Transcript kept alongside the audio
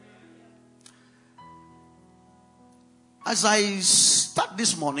As I start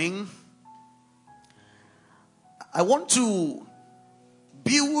this morning, I want to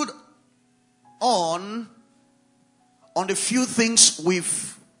build on the few things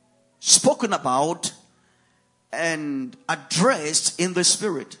we've spoken about and addressed in the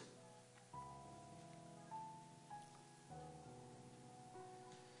Spirit.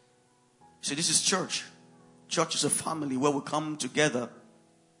 See, this is church. Church is a family where we come together.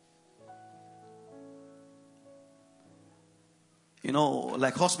 You know,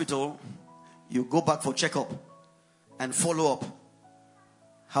 like hospital, you go back for checkup and follow up.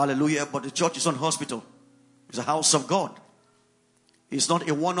 Hallelujah. But the church is not hospital. It's a house of God. It's not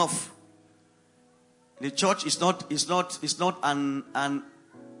a one-off. The church is not an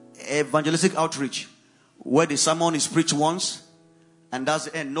evangelistic outreach where the sermon is preached once and that's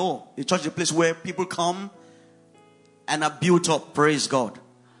the end. No. The church is a place where people come and are built up. Praise God.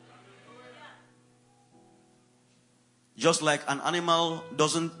 Just like an animal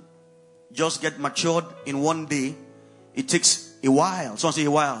doesn't just get matured in one day. It takes a while. Someone say a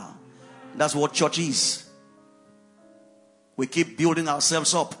while. That's what church is. We keep building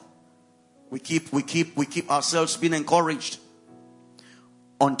ourselves up. We keep ourselves being encouraged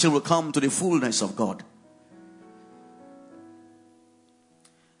until we come to the fullness of God.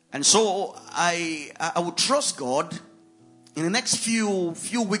 And so I will trust God in the next few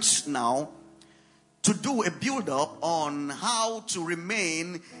weeks now to do a build-up on how to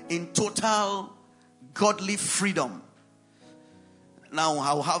remain in total godly freedom. Now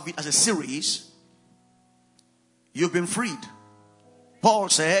I'll have it as a series. You've been freed. Paul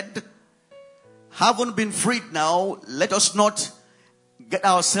said, haven't been freed now, let us not get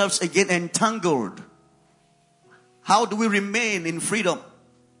ourselves again entangled. How do we remain in freedom?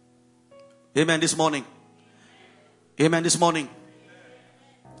 Amen this morning. Amen this morning.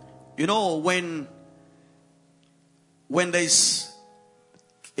 You know, when there's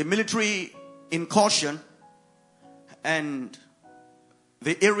a military incursion and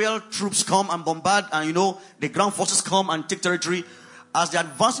the aerial troops come and bombard, and you know, the ground forces come and take territory, as they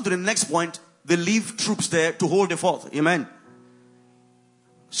advance to the next point, they leave troops there to hold the fort. Amen.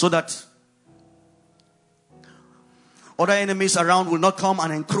 So that other enemies around will not come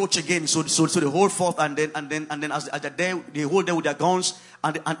and encroach again. So they hold forth, and then as they're there, they hold them with their guns,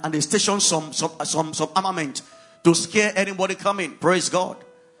 and they station some armament to scare anybody coming. Praise God.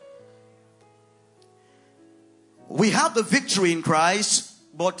 We have the victory in Christ,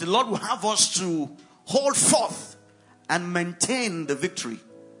 but the Lord will have us to hold forth and maintain the victory.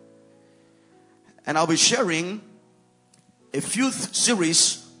 And I'll be sharing a few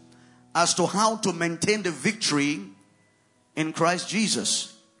series as to how to maintain the victory in Christ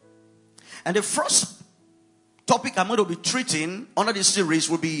Jesus. And the first topic I'm going to be treating under this series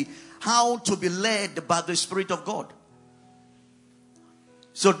will be how to be led by the Spirit of God.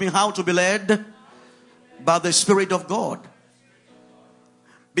 So it means how to be led by the Spirit of God.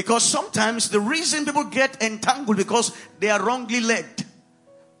 Because sometimes the reason people get entangled because they are wrongly led.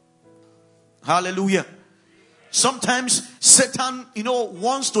 Hallelujah. Sometimes Satan,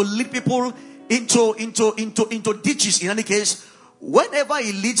 wants to lead people into ditches. In any case, whenever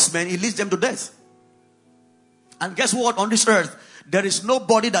he leads men, he leads them to death. And guess what? On this earth, there is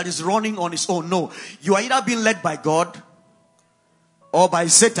nobody that is running on his own. No. You are either being led by God, or by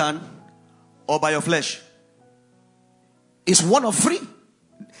Satan, or by your flesh. It's one of three.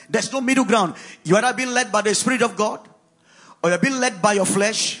 There's no middle ground. You are either being led by the Spirit of God, or you're being led by your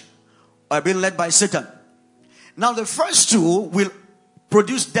flesh, or you're being led by Satan. Now the first two will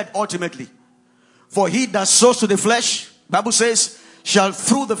produce death ultimately. For he that sows to the flesh, Bible says, shall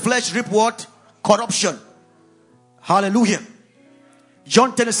through the flesh reap what? Corruption. Hallelujah.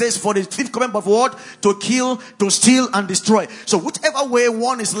 John 10 says, for the thief cometh but what? To kill, to steal, and destroy. So whichever way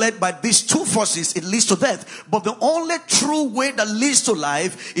one is led by these two forces, it leads to death. But the only true way that leads to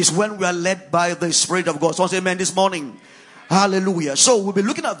life is when we are led by the Spirit of God. So say amen this morning. Hallelujah. So we'll be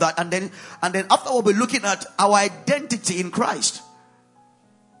looking at that, and then after we'll be looking at our identity in Christ.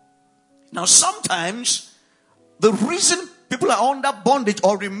 Now sometimes the reason people are under bondage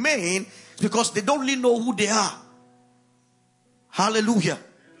or remain is because they don't really know who they are. Hallelujah.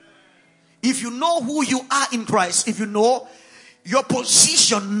 If you know who you are in Christ, if you know your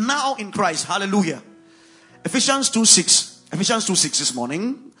position now in Christ, hallelujah. Ephesians 2:6 this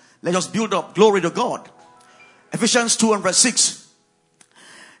morning. Let us build up. Glory to God. Ephesians 2 and verse 6.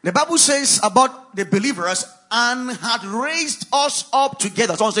 The Bible says about the believers, and had raised us up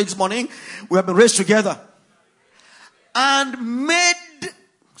together. Someone said this morning, we have been raised together. And made,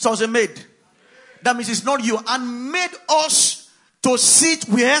 someone say made. That means it's not you. And made us to sit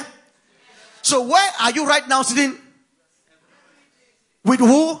where? So where are you right now sitting? With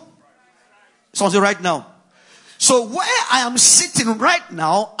who? Someone say right now. So where I am sitting right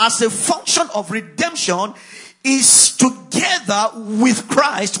now as a function of redemption is together with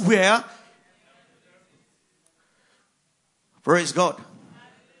Christ where? Praise God.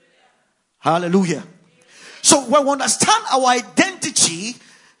 Hallelujah. So when we understand our identity,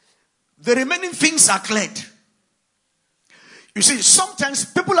 the remaining things are cleared. You see, sometimes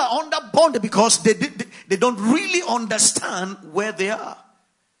people are under bondage because they don't really understand where they are.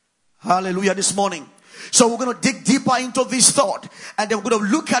 Hallelujah this morning. So we're going to dig deeper into this thought. And then we're going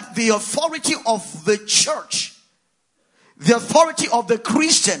to look at the authority of the church. The authority of the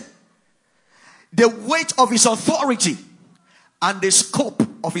Christian. The weight of his authority. And the scope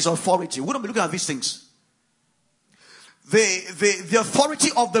of his authority. We're going to be looking at these things. The authority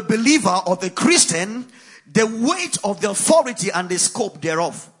of the believer or the Christian, the weight of the authority and the scope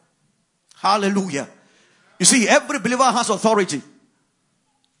thereof. Hallelujah. You see, every believer has authority.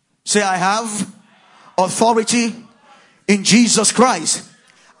 Say, I have authority in Jesus Christ.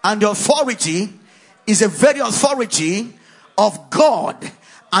 And the authority is a very authority of God.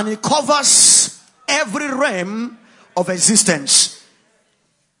 And it covers every realm of existence.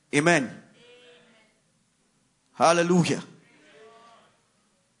 Amen. Hallelujah.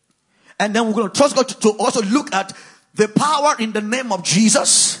 And then we're going to trust God to also look at the power in the name of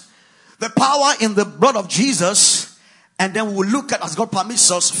Jesus, the power in the blood of Jesus, and then we'll look at, as God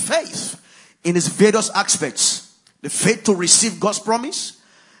permits us, faith in its various aspects. The faith to receive God's promise,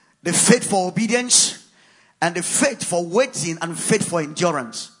 the faith for obedience, and the faith for waiting and faith for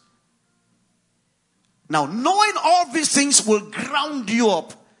endurance. Now, knowing all these things will ground you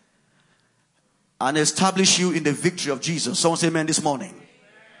up and establish you in the victory of Jesus. Someone say amen this morning.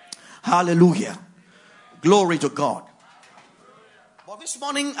 Hallelujah. Glory to God. But this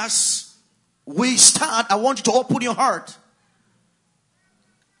morning, as we start, I want you to open your heart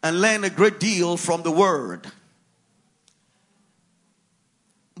and learn a great deal from the word.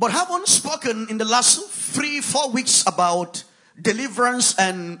 But haven't spoken in the last 3-4 weeks about deliverance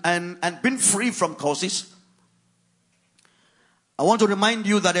and being free from causes. I want to remind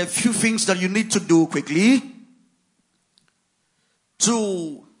you that there are a few things that you need to do quickly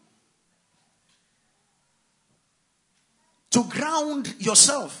to ground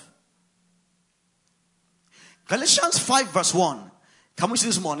yourself. Galatians 5 verse 1. Can we see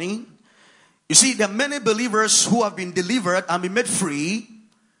this morning? You see, there are many believers who have been delivered and been made free,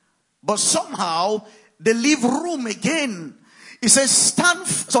 but somehow they leave room again. It says, someone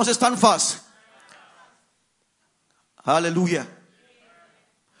says, stand fast. Hallelujah.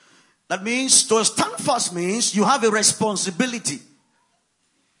 That means to stand fast means you have a responsibility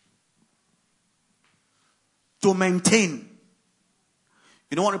to maintain.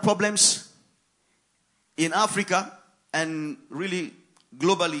 You know, one of the problems in Africa and really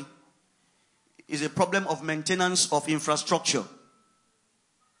globally is a problem of maintenance of infrastructure.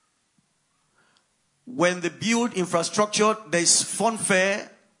 When they build infrastructure, there is fanfare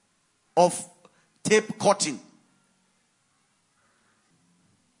of tape cutting.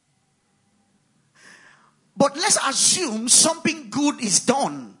 But let's assume something good is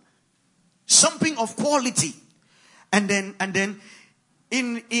done, something of quality, and then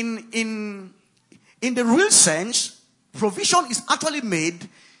in the real sense, provision is actually made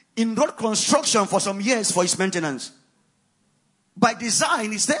in road construction for some years for its maintenance. By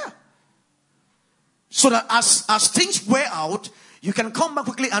design, it's there. So that as things wear out, you can come back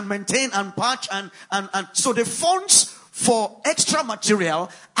quickly and maintain and patch and so the funds for extra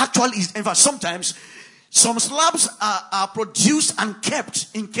material actually is, in fact, sometimes some slabs are produced and kept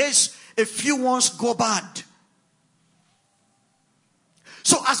in case a few ones go bad.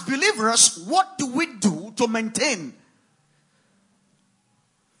 So as believers, what do we do to maintain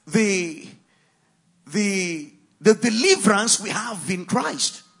the deliverance we have in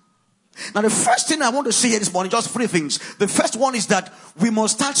Christ? Now, the first thing I want to say here this morning, just 3 things. The first one is that we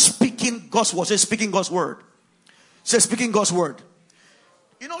must start speaking God's word. Say, speaking God's word. Say, speaking God's word.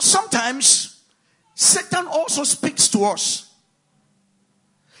 You know, sometimes Satan also speaks to us.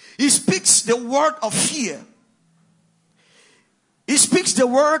 He speaks the word of fear. He speaks the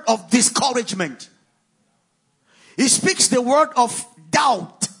word of discouragement. He speaks the word of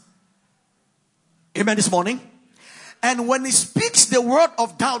doubt. Amen this morning. And when he speaks the word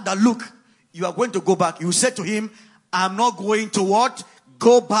of doubt that, look, you are going to go back. You said to him, I'm not going to what?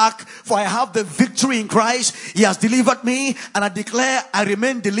 Go back, for I have the victory in Christ. He has delivered me, and I declare I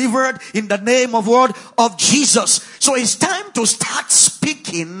remain delivered in the name of word of Jesus. So it's time to start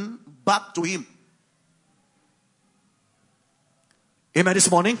speaking back to him. Amen this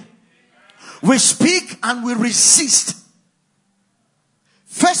morning. We speak and we resist.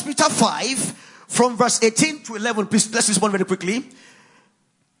 1 Peter 5 from verse 18 to 11. Please, let's respond very quickly.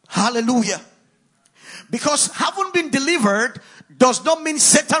 Hallelujah. Because having been delivered does not mean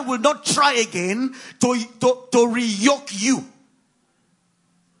Satan will not try again to re-yoke you.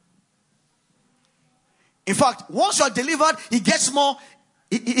 In fact, once you are delivered, he gets more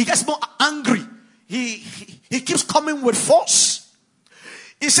angry. He keeps coming with force.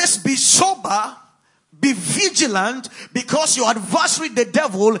 He says, be sober, be vigilant, because your adversary, the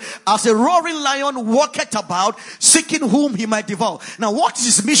devil, as a roaring lion, walketh about, seeking whom he might devour. Now, what is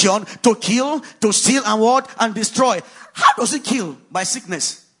his mission? To kill, to steal, and what? And destroy. How does he kill? By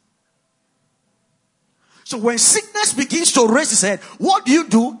sickness. So when sickness begins to raise its head, what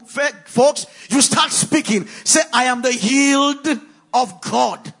do? Folks? You start speaking. Say, I am the healed of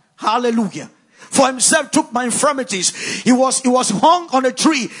God. Hallelujah. For himself took my infirmities. He was hung on a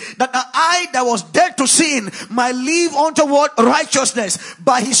tree, that I that was dead to sin might live unto what? Righteousness.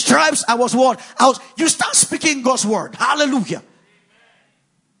 By his stripes I was what? You start speaking God's word. Hallelujah.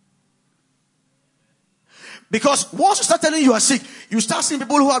 Because once you start telling you are sick, you start seeing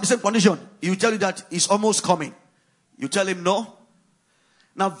people who have the same condition. He will tell you that it's almost coming. You tell him no.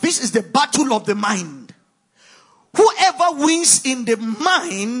 Now this is the battle of the mind. Whoever wins in the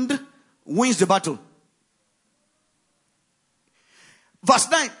mind wins the battle. Verse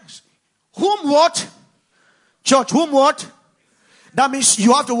 9. Whom what? Church, whom what? That means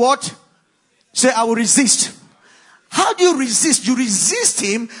you have to what? Say, I will resist. How do you resist? You resist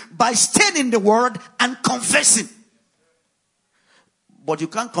him by staying in the word and confessing. But you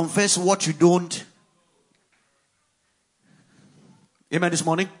can't confess what you don't. Amen this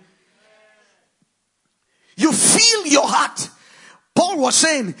morning. You feel your heart. Paul was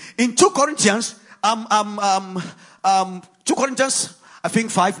saying in 2 Corinthians, 2 Corinthians, I think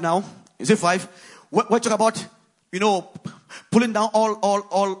 5 now. Is it 5? We're talking about, pulling down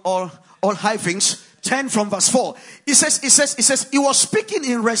all high things. 10 from verse 4. He says, he was speaking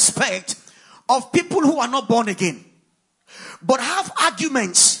in respect of people who are not born again, but have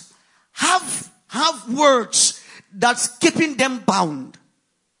arguments, have words that's keeping them bound.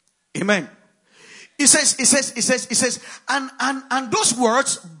 Amen. He says, and those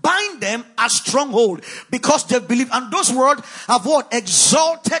words bind them as stronghold because they believe. And those words have what?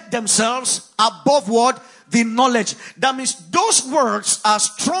 Exalted themselves above what? The knowledge. That means those words are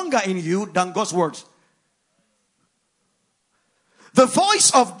stronger in you than God's words. The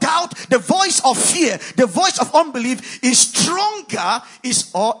voice of doubt, the voice of fear, the voice of unbelief is stronger,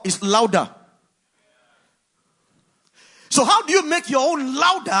 is louder. So how do you make your own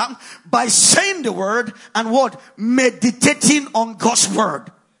louder? By saying the word and what? Meditating on God's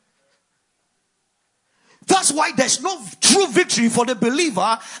word. That's why there's no true victory for the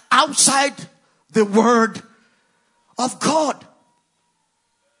believer outside the word of God.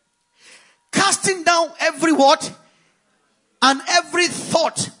 Casting down every what? And every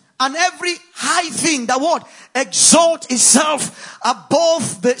thought and every high thing that what? Exalt itself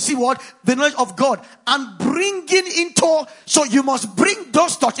above the knowledge of God, and bringing into, so you must bring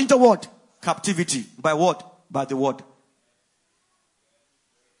those thoughts into what? Captivity. By what? By the word.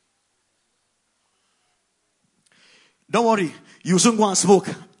 Don't worry, you soon go and smoke.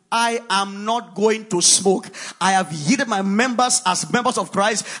 I am not going to smoke. I have yielded my members as members of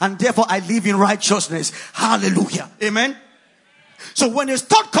Christ, and therefore I live in righteousness. Hallelujah. Amen. So when a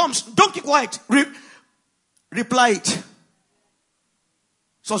thought comes, don't keep quiet. Reply it.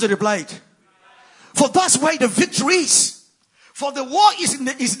 So say reply it. For that's where the victory is. For the war is in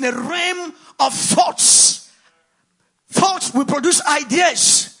the realm of thoughts. Thoughts will produce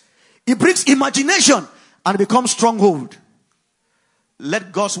ideas. It brings imagination and it becomes stronghold.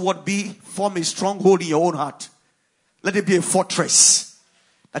 Let God's word form a stronghold in your own heart. Let it be a fortress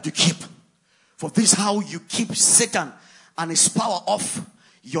that you keep. For this is how you keep Satan and his power off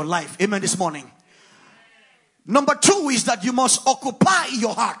your life. Amen this morning. Number 2 is that you must occupy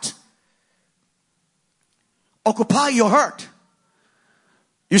your heart. Occupy your heart.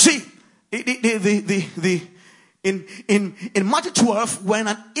 You see, in Matthew 12, when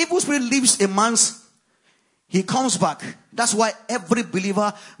an evil spirit leaves a man's, he comes back. That's why every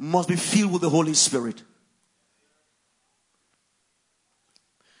believer must be filled with the Holy Spirit.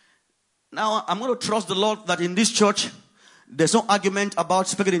 Now, I'm going to trust the Lord that in this church, there's no argument about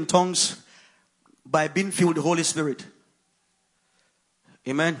speaking in tongues by being filled with the Holy Spirit.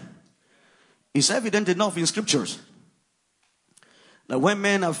 Amen. It's evident enough in scriptures that when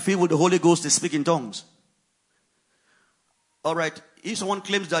men are filled with the Holy Ghost, they speak in tongues. All right. If someone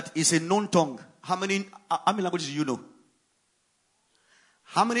claims that it's a known tongue, how many languages do you know?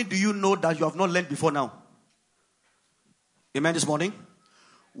 How many do you know that you have not learned before now? Amen this morning.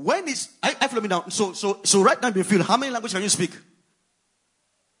 When it's, I follow me now. So right now you feel, how many languages can you speak?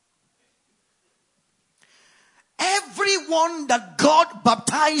 Everyone that God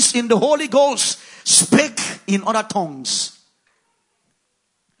baptized in the Holy Ghost spake in other tongues.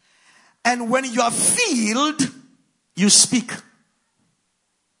 And when you are filled, you speak.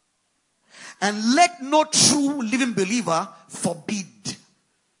 And let no true living believer forbid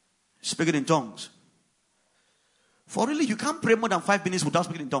speaking in tongues. For really, you can't pray more than 5 minutes without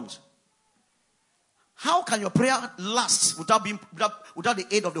speaking in tongues. How can your prayer last without the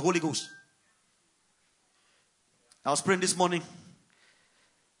aid of the Holy Ghost? I was praying this morning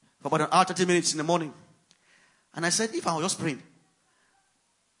for about an hour, 30 minutes in the morning. And I said, if I was just praying,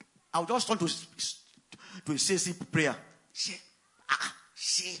 I would just turn to a CC prayer.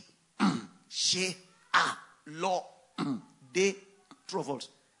 Law, de, true or false.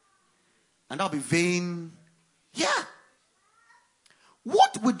 And that'll be vain. Yeah.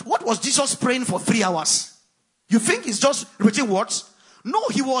 What was Jesus praying for 3 hours? You think he's just repeating words? No,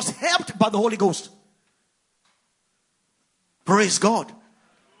 he was helped by the Holy Ghost. Praise God.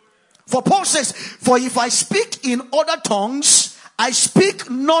 For Paul says, for if I speak in other tongues, I speak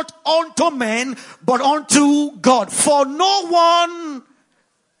not unto men, but unto God. For no one,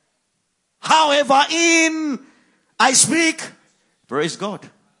 however, in I speak, praise God.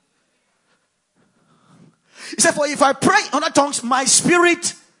 He said, for if I pray in other tongues, my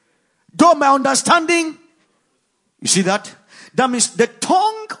spirit, though my understanding, you see that? That means the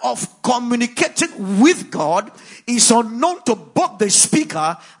tongue of communicating with God is unknown to both the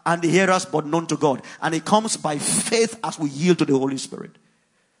speaker and the hearers, but known to God. And it comes by faith as we yield to the Holy Spirit.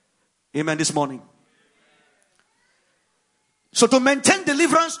 Amen this morning. So to maintain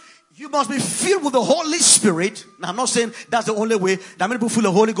deliverance, you must be filled with the Holy Spirit. Now I'm not saying that's the only way. That many people feel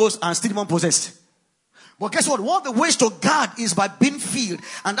the Holy Ghost and still demon possessed. But guess what? One of the ways to guard is by being filled.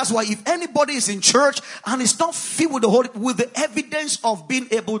 And that's why if anybody is in church and is not filled with the Holy, with the evidence of being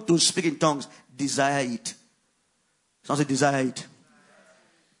able to speak in tongues, desire it. Someone say desire it.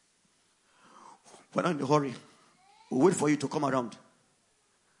 We're not in a hurry. We'll wait for you to come around.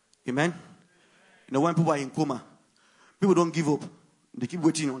 Amen. You know, when people are in coma, people don't give up. They keep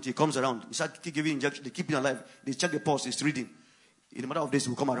waiting until he comes around. They start keep giving injection. They keep him alive. They check the pulse. It's reading. In a matter of days, he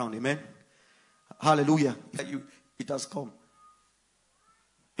will come around. Amen. Hallelujah. It has come.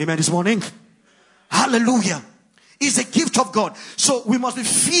 Amen this morning. Hallelujah. It's a gift of God. So we must be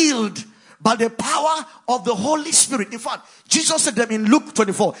filled by the power of the Holy Spirit. In fact, Jesus said them in Luke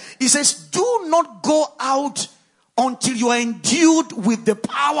 24. He says, do not go out until you are endued with the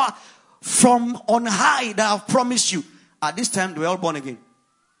power from on high that I have promised you. At this time, they were all born again.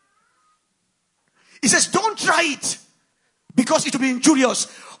 He says, don't try it because it will be injurious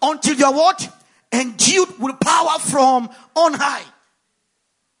until you are what? Endued with power from on high.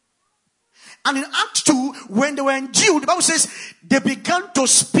 And in Acts 2, when they were endued, the Bible says they began to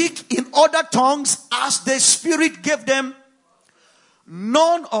speak in other tongues as the Spirit gave them.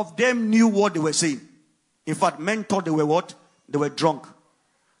 None of them knew what they were saying. In fact, men thought they were what? They were drunk.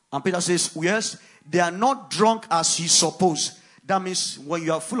 And Peter says, yes, they are not drunk as you suppose. That means when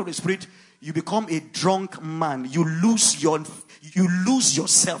you are full of the Spirit, you become a drunk man. You lose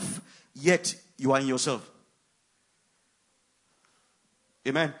yourself. Yet you are in yourself.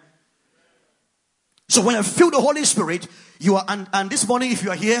 Amen. So when you feel the Holy Spirit, you are, and this morning if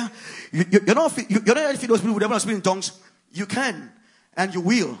you are here, you're not ready to feel those people who never speak in tongues. You can and you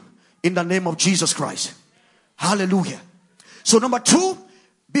will in the name of Jesus Christ. Hallelujah. So number 2,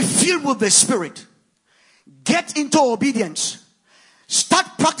 be filled with the Spirit. Get into obedience. Start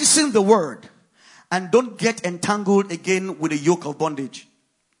practicing the word. And don't get entangled again with the yoke of bondage.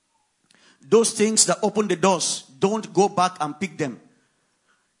 Those things that open the doors, don't go back and pick them.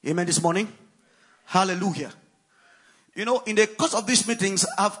 Amen this morning. Hallelujah. You know, in the course of these meetings,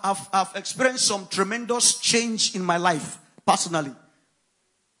 I've experienced some tremendous change in my life, personally.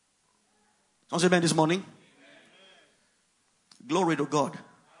 Someone say amen this morning. Glory to God.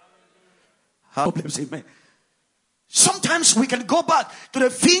 Hallelujah. Amen. Sometimes we can go back to the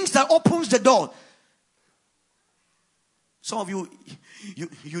things that opens the door. Some of you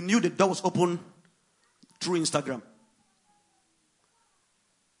knew the door was open through Instagram.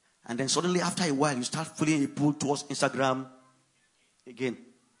 And then suddenly after a while, you start feeling a pull towards Instagram again.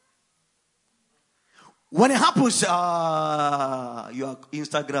 When it happens, you are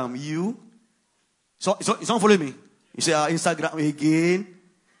Instagram, you. So someone follow me. You say Instagram again.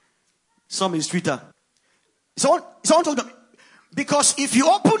 Some is Twitter. Someone told them, because if you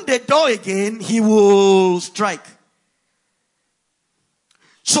open the door again, he will strike.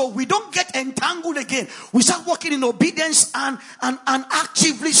 So we don't get entangled again. We start walking in obedience and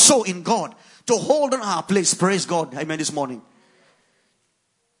actively so in God to hold on our place. Praise God. Amen. This morning.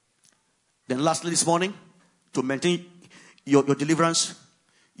 Then lastly this morning, to maintain your deliverance,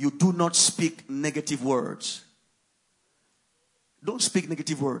 you do not speak negative words. Don't speak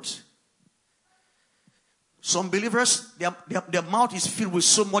negative words. Some believers, their mouth is filled with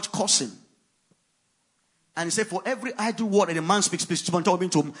so much cursing. And he said, for every idle word that a man speaks, please turn me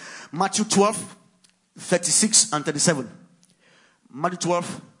to Matthew 12, 36 and 37. Matthew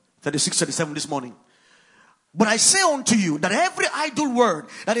 12, 36, 37 this morning. But I say unto you that every idle word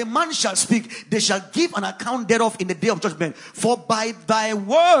that a man shall speak, they shall give an account thereof in the day of judgment. For by thy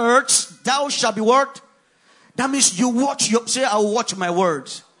words thou shalt be what? That means you say, I will watch my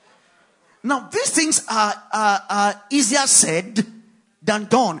words. Now these things are easier said than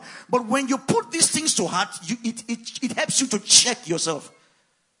done. But when you put these things to heart, it helps you to check yourself.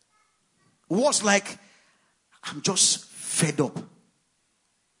 Words like, I'm just fed up.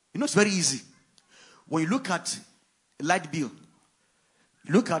 You know, it's very easy. When you look at a light bill,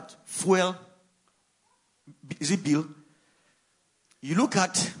 look at fuel, is it bill? You look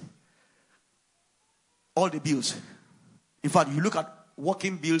at all the bills. In fact, you look at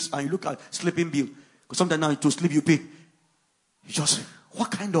working bills and you look at sleeping bill. Because sometimes now to sleep you pay. You just,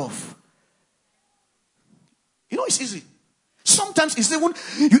 what kind of? You know, it's easy. Sometimes it's even,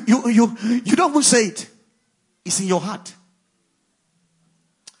 you don't even say it. It's in your heart.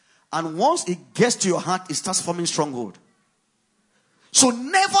 And once it gets to your heart, it starts forming stronghold. So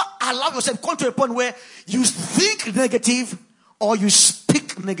never allow yourself come to a point where you think negative or you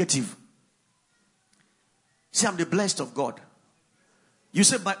speak negative. Say, I'm the blessed of God. You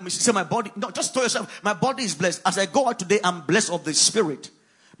say my body, no, just tell yourself, my body is blessed. As I go out today, I'm blessed of the Spirit.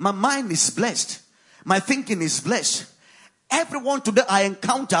 My mind is blessed. My thinking is blessed. Everyone today I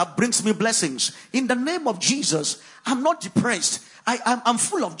encounter brings me blessings. In the name of Jesus, I'm not depressed. I'm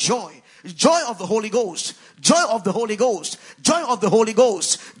full of joy. Joy of the Holy Ghost. Joy of the Holy Ghost. Joy of the Holy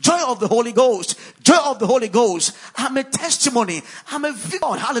Ghost. Joy of the Holy Ghost. Joy of the Holy Ghost. I'm a testimony. I'm a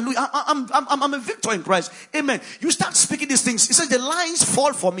victor. Hallelujah. I'm a victor in Christ. Amen. You start speaking these things. It says the lines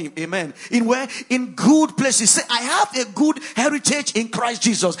fall for me. Amen. In where? In good places. Say, I have a good heritage in Christ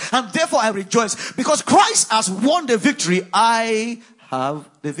Jesus. And therefore I rejoice. Because Christ has won the victory. I have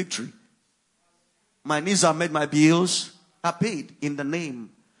the victory. My needs are met. My bills are paid in the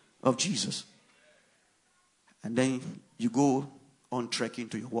name of Jesus. And then you go on trekking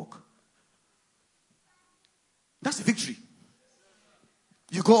to your walk. That's the victory.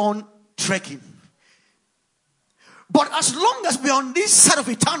 You go on trekking. But as long as we're on this side of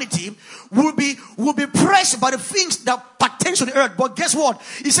eternity, we'll be pressed by the things that pertain to the earth. But guess what?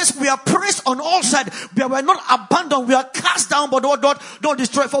 It says we are pressed on all sides. We are not abandoned. We are cast down, but don't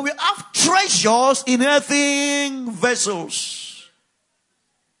destroy. For we have treasures in earthen vessels.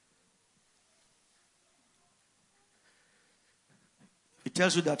 It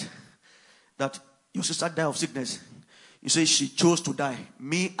tells you that your sister died of sickness. You say she chose to die.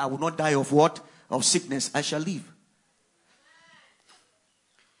 Me, I will not die of what? Of sickness. I shall live.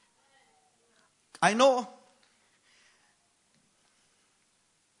 I know.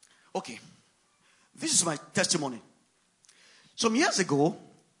 Okay. This is my testimony. Some years ago,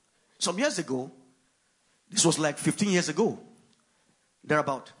 this was like 15 years ago,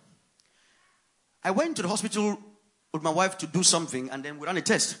 thereabout. I went to the hospital with my wife to do something, and then we ran a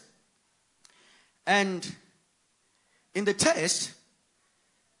test. And in the test,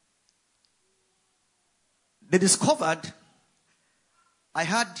 they discovered I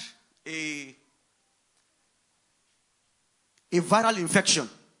had a viral infection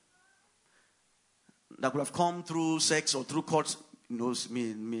that would have come through sex or through courts. Knows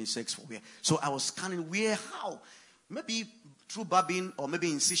me sex for where. So I was scanning where, how. Maybe through babbing or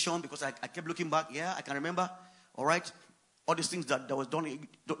maybe incision, because I kept looking back. Yeah, I can remember. All right, all these things that was done in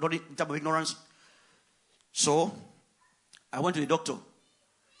terms of ignorance. So I went to the doctor.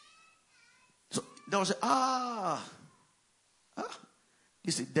 So there was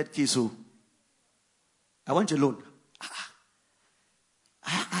this is a dead case. So I went alone.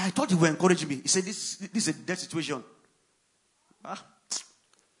 I thought he would encourage me. He said, "This is a dead situation.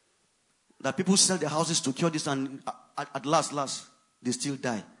 That people sell their houses to cure this, and at last they still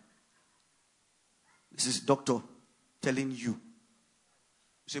die. This is doctor telling you." You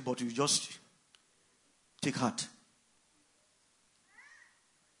say, but you just take heart.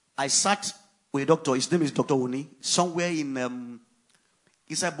 I sat with a doctor. His name is Dr. Oni. Somewhere in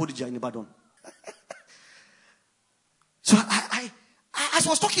inside Bodija in Ibadan. So I as I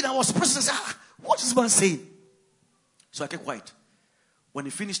was talking, I was processing. What is this man saying? So I kept quiet. When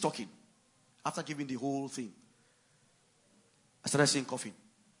he finished talking, after giving the whole thing, I started saying coughing.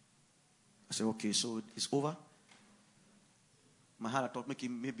 I said, okay, so it's over. My heart, I thought,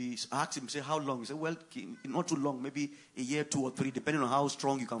 maybe, I asked him, say, how long? He said, well, not too long, maybe a year, 2 or 3, depending on how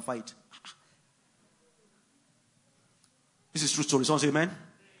strong you can fight. This is true story. Someone say amen?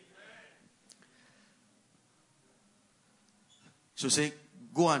 So say,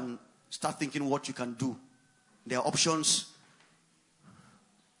 go and start thinking what you can do. There are options.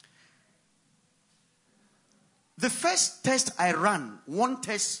 The first test I ran, one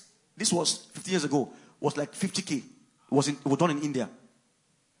test, this was 50 years ago, was like 50K. It was done in India.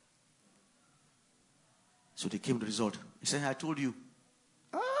 So they came to the result. He said, I told you.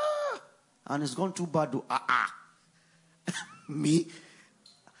 And it's gone too bad. Me?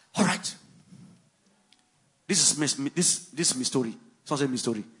 All right. This is my story. Someone say my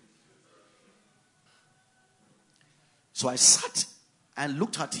story. So I sat and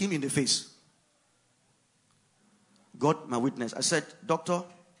looked at him in the face. God, my witness. I said, doctor,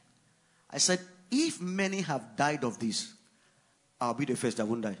 I said, if many have died of this, I'll be the first that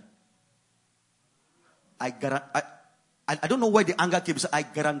won't die. I don't know where the anger came. I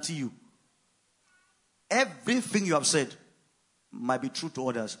guarantee you, everything you have said might be true to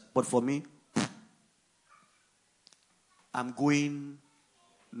others, but for me, I'm going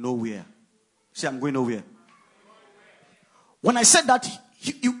nowhere. Say, I'm going nowhere. When I said that,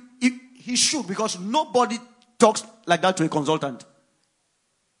 he shook because nobody talks like that to a consultant.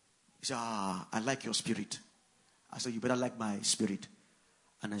 He said, I like your spirit. I said, you better like my spirit.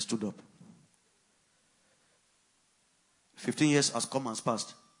 And I stood up. 15 years has come and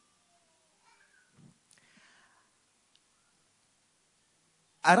passed.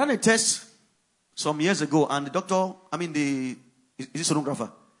 I ran a test some years ago, and the doctor, the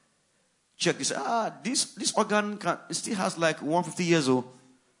sonographer, checked. He said, this organ it still has like 150 years old.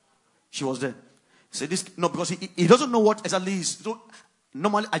 She was there. He said, because he doesn't know what exactly is. So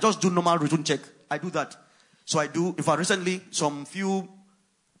normally, I just do normal routine check. I do that. So I do, in fact, recently,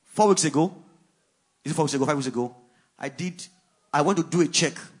 4 weeks ago, 5 weeks ago, I went to do a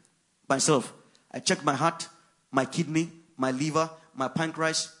check myself. I checked my heart, my kidney, my liver, my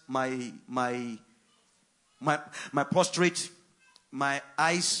pancreas, my prostate, my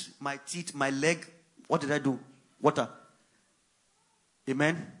eyes, my teeth, my leg. What did I do? Water.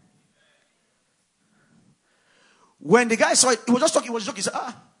 Amen. When the guy saw it, he was just talking, he was joking.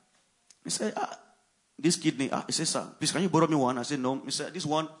 He said, this kidney, he said, sir, please can you borrow me one? I said, no. He said, this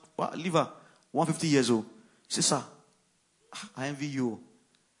one, liver, 150 years old. He said, sir, I envy you.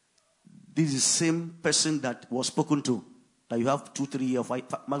 This is the same person that was spoken to, that you have 2, 3 or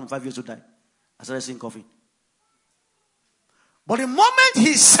 5 years to die. I started saying coffee. But the moment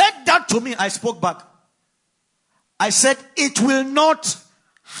he said that to me, I spoke back. I said, it will not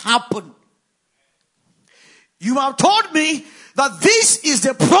happen. You have told me that this is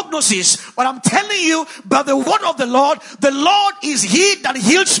the prognosis, but I'm telling you, by the word of the Lord is he that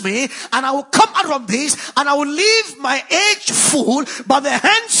heals me, and I will come out from this, and I will live my age full by the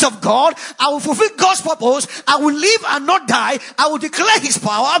hands of God. I will fulfill God's purpose. I will live and not die. I will declare his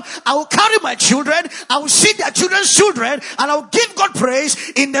power. I will carry my children. I will see their children's children, and I will give God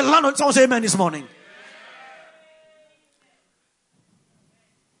praise in the land. Someone say amen this morning.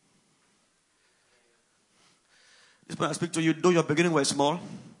 When I speak to you, though your beginning was small,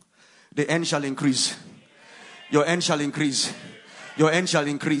 the end shall increase. Your end shall increase. Your end shall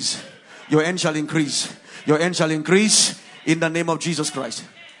increase. Your end shall increase. Your end shall increase in the name of Jesus Christ.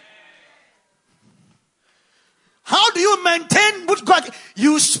 How do you maintain with God?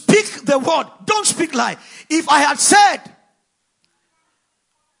 You speak the word. Don't speak lie. If I had said,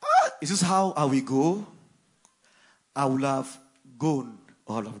 is this how I will go? I will have gone.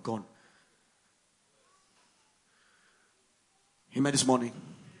 Or I will have gone. Amen this morning.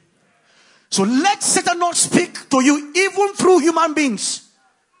 So let Satan not speak to you even through human beings.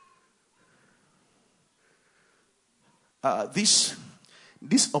 This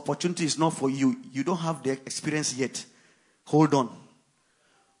opportunity is not for you. You don't have the experience yet. Hold on.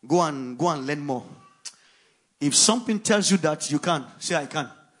 Go and learn more. If something tells you that you can, say I can.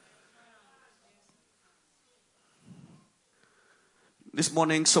 This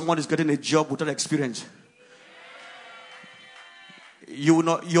morning, someone is getting a job without experience. You will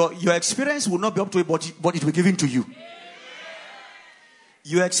not, your experience will not be up to it, but it will be given to you.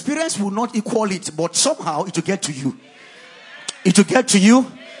 Your experience will not equal it, but somehow it will get to you. It will get to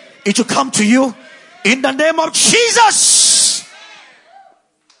you. It will come to you. In the name of Jesus.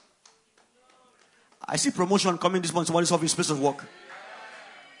 I see promotion coming this month. Somebody's off his place of work.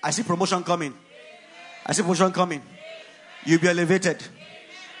 I see promotion coming. I see promotion coming. You'll be elevated.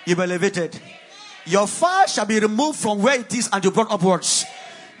 You'll be elevated. Your fire shall be removed from where it is and you brought upwards.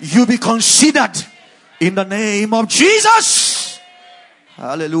 You'll be considered in the name of Jesus.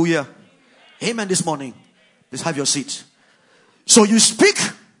 Hallelujah. Amen this morning. Please have your seat. So you speak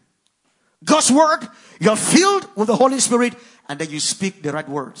God's word. You're filled with the Holy Spirit. And then you speak the right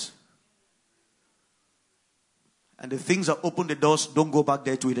words. And the things that open the doors, don't go back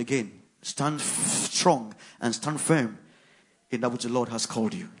there to it again. Stand strong and stand firm in that which the Lord has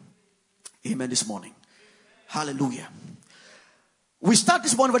called you. Amen this morning. Hallelujah. We start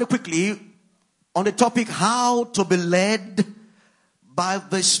this morning very quickly on the topic how to be led by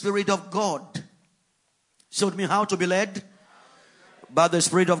the Spirit of God. Say with me, how to be led by the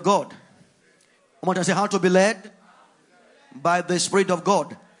Spirit of God. I want to say how to be led by the Spirit of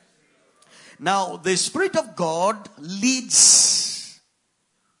God. Now, the Spirit of God leads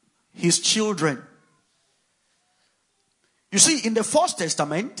His children. You see, in the First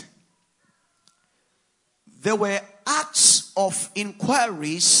Testament, there were acts of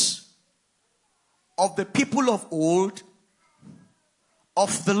inquiries of the people of old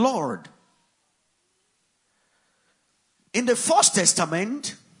of the Lord. In the First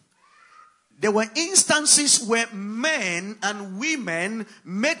Testament, there were instances where men and women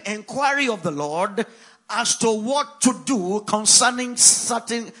made inquiry of the Lord as to what to do concerning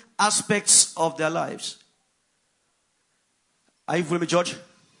certain aspects of their lives. Are you with me, George?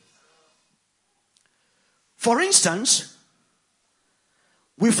 For instance,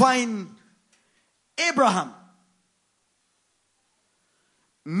 we find Abraham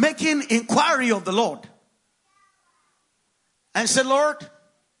making inquiry of the Lord and said, Lord,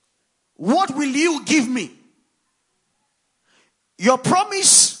 what will you give me? Your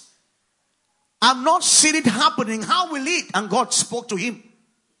promise, I'm not seeing it happening. How will it? And God spoke to him.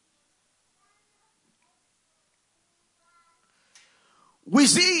 We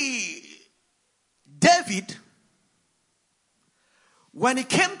see David, when he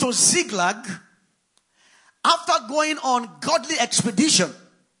came to Ziklag, after going on godly expedition,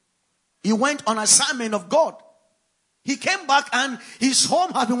 he went on assignment of God. He came back and his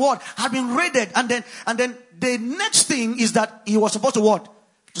home had been what? Had been raided. And then the next thing is that he was supposed to what?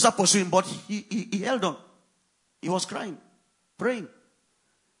 To start pursuing. But he held on. He was crying, praying.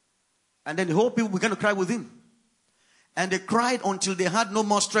 And then the whole people began to cry with him. And they cried until they had no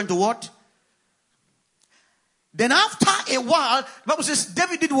more strength to what? Then after a while, the Bible says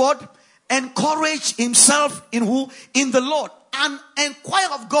David did what? Encourage himself in who? In the Lord. And inquire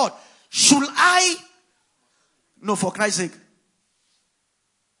of God. Should I? No, for Christ's sake.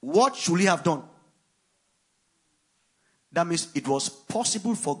 What should he have done? That means it was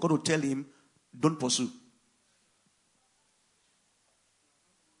possible for God to tell him, don't pursue.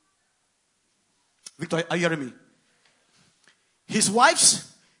 Victor, are you hearing me? His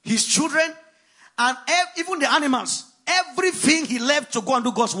wives, his children, and even the animals, everything he left to go and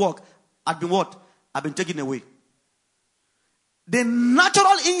do God's work had been what? Had been taken away. The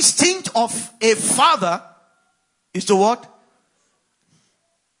natural instinct of a father is to what?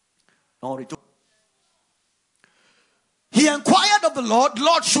 He inquired of the Lord,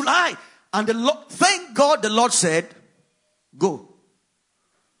 Lord, should I? And the Lord, thank God the Lord said, go.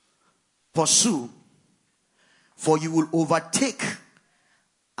 Pursue. For you will overtake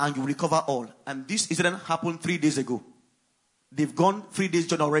and you will recover all. And this incident happened 3 days ago. They've gone 3 days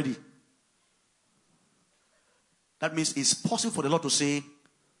journey already. That means it's possible for the Lord to say,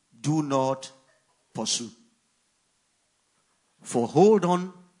 do not pursue. For hold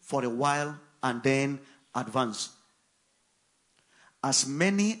on for a while and then advance. As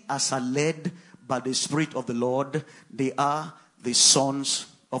many as are led by the Spirit of the Lord, they are the sons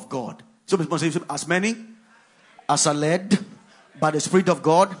of God. So as many as are led by the Spirit of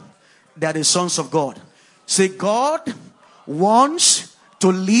God, they are the sons of God. Say, God wants to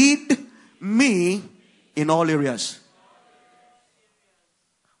lead me in all areas.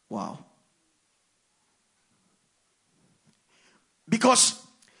 Wow. Because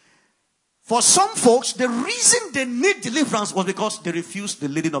for some folks, the reason they need deliverance was because they refused the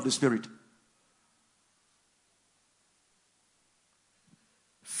leading of the Spirit.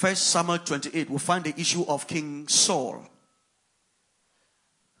 1 Samuel 28, we'll find the issue of King Saul.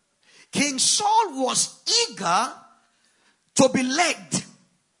 King Saul was eager to be led.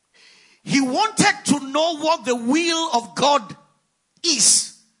 He wanted to know what the will of God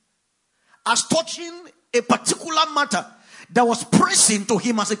is as touching a particular matter that was pressing to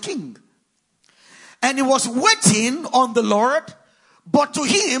him as a king. And he was waiting on the Lord, but to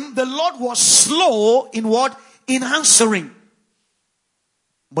him, the Lord was slow in what? In answering.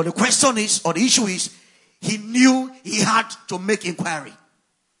 But the question is, or the issue is, he knew he had to make inquiry.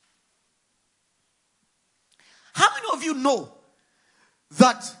 How many of you know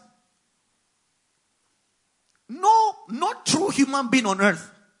that no true human being on earth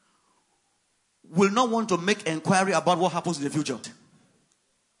will not want to make inquiry about what happens in the future?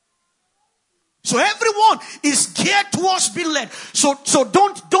 So everyone is geared towards being led. So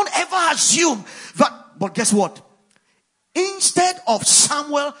don't ever assume that. But guess what? Instead of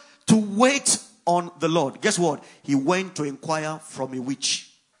Samuel to wait on the Lord, guess what? He went to inquire from a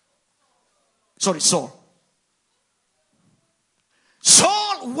witch. Saul.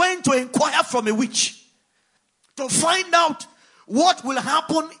 Saul went to inquire from a witch to find out what will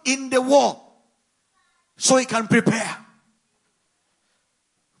happen in the war so he can prepare.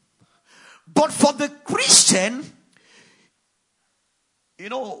 But for the Christian,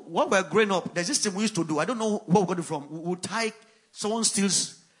 when we were growing up, there's this thing we used to do. I don't know where we got it from. We would tie, someone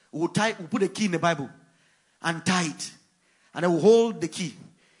steals, we put a key in the Bible and tie it. And then we hold the key.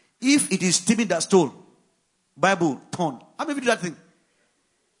 If it is Timmy that stole, Bible, turn. How many of you do that thing?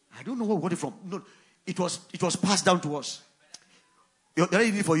 I don't know where we got it from. No, it was passed down to us. They're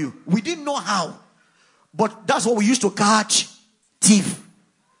ready for you. We didn't know how. But that's what we used to catch thief.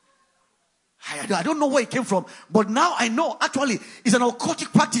 I don't know where it came from. But now I know actually it's an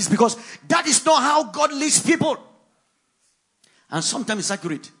occultic practice, because that is not how God leads people. And sometimes it's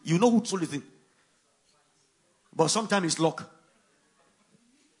accurate. You know who stole the thing. But sometimes it's luck.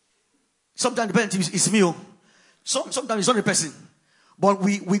 Sometimes the person is me. Sometimes it's not the person. But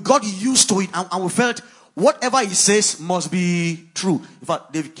we got used to it, and we felt whatever he says must be true. In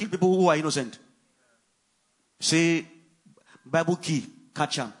fact, they've killed people who are innocent. Say, Bible key,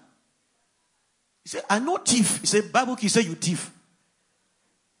 catch him. He said, I know thief. He said, Bible key, say you thief.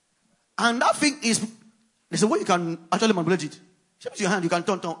 And that thing is, there's a way you can actually manipulate it. Shape your hand, you can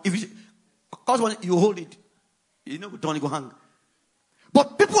turn. If cause when you hold it, you know, don't go hang.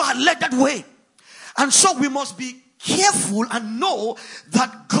 But people are led that way. And so we must be careful and know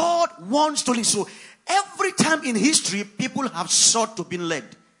that God wants to lead. So every time in history, people have sought to be led.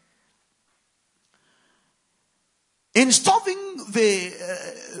 In studying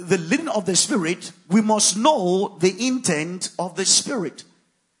the leading of the Spirit, we must know the intent of the Spirit.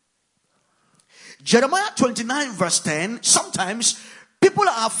 Jeremiah 29 verse 10, sometimes people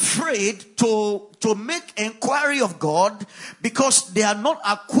are afraid to make inquiry of God because they are not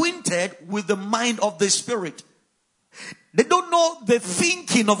acquainted with the mind of the Spirit. They don't know the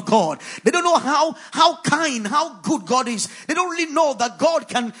thinking of God. They don't know how kind, how good God is. They don't really know that God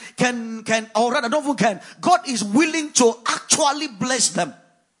can, or rather, don't even can. God is willing to actually bless them.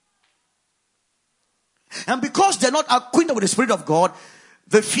 And because they're not acquainted with the Spirit of God,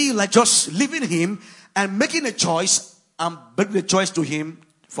 they feel like just leaving Him and making a choice and bringing the choice to Him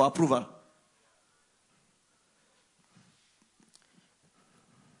for approval.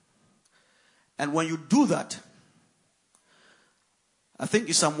 And when you do that, I think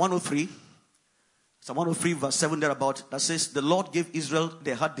it's Psalm 103 verse 7 thereabout, that says, the Lord gave Israel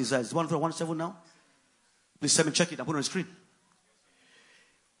their heart desires. 107 now? Please let me check it. I put it on the screen.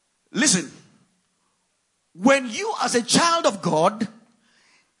 Listen. When you as a child of God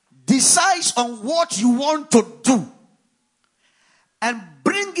decide on what you want to do and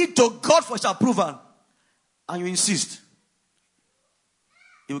bring it to God for His approval, and you insist,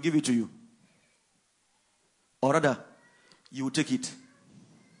 He will give it to you. Or rather, you will take it,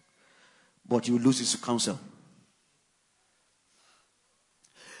 but you will lose His counsel.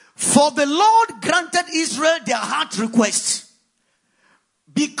 For the Lord granted Israel their heart requests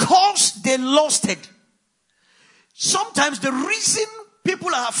because they lusted. Sometimes the reason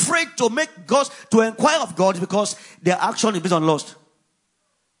people are afraid to inquire of God is because their action is based on lust.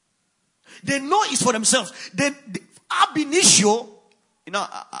 They know it's for themselves. Ab initio,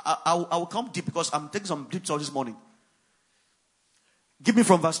 I will come deep because I'm taking some deep thought this morning. Give me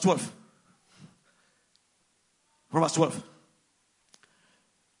from verse 12. From verse 12.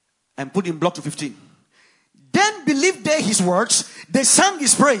 And put in block to 15. Then believed they His words. They sang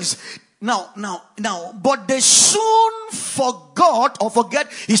His praise. Now, but they soon forgot or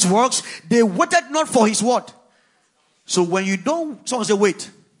forget His works. They waited not for His word. So when you don't, someone say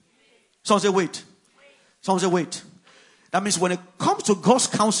wait. Someone say wait. Someone say wait. That means when it comes to God's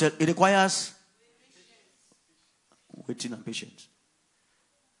counsel, it requires waiting and patience.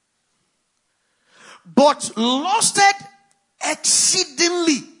 But lusted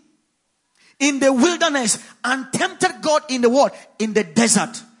exceedingly in the wilderness and tempted God in the what? In the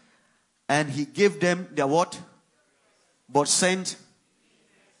desert. And He gave them their what? But sent.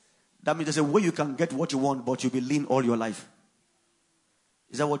 That means there's a way you can get what you want, but you'll be lean all your life.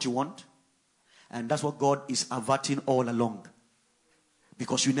 Is that what you want? And that's what God is averting all along.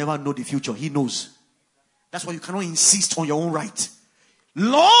 Because you never know the future. He knows. That's why you cannot insist on your own right.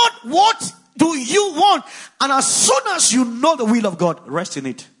 Lord, what do you want? And as soon as you know the will of God, rest in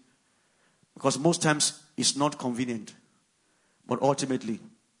it. Because most times it's not convenient. But ultimately,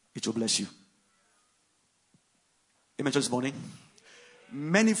 it will bless you. Amen this morning.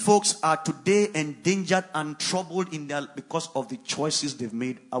 Many folks are today endangered and troubled in their because of the choices they've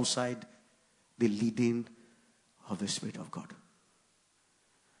made outside the leading of the Spirit of God.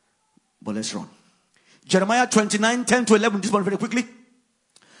 But let's run. Jeremiah 29, 10 to 11. This one very quickly.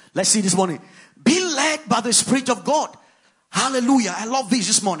 Let's see this morning. Be led by the Spirit of God. Hallelujah. I love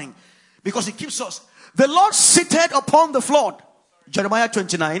this morning. Because it keeps us. The Lord seated upon the flood. Jeremiah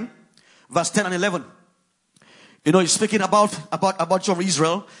 29, verse 10 and 11. You know, he's speaking about your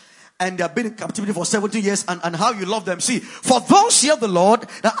Israel. And they have been in captivity for 70 years and how you love them. See, for those hear the Lord,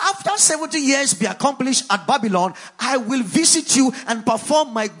 that after 70 years be accomplished at Babylon, I will visit you and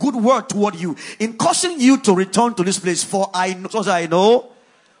perform my good word toward you in causing you to return to this place. For I know.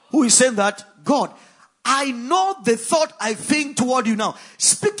 Who is saying that? God. I know the thought I think toward you now.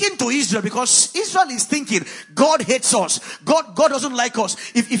 Speaking to Israel, because Israel is thinking, God hates us. God doesn't like us.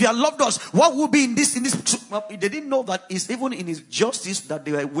 If he had loved us, what would be in this? Well, they didn't know that it's even in his justice that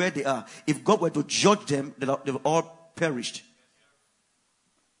they are where they are. If God were to judge them, they've all perished.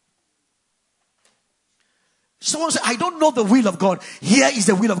 Someone said, I don't know the will of God. Here is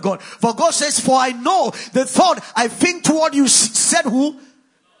the will of God. For God says, for I know the thought I think toward you. Said who?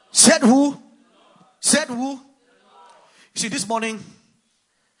 Said who? Said who? You see, this morning,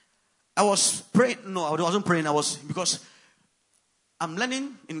 I was praying. No, I wasn't praying. Because I'm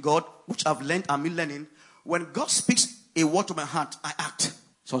learning in God, which I'm learning. When God speaks a word to my heart, I act.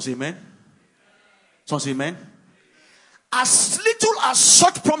 Someone say amen. Someone say amen. As little as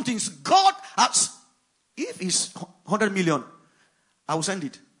such promptings, God has. If it's 100 million, I will send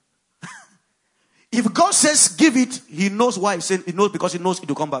it. If God says give it, He knows why He said. He knows because He knows it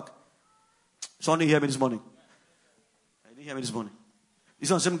will come back. Someone hear me this morning. I didn't hear me this morning.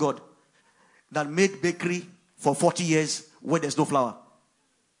 It's not the same God that made bakery for 40 years where there's no flour.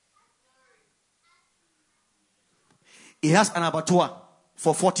 He has an abattoir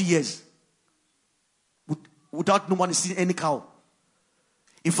for 40 years without no one seeing any cow.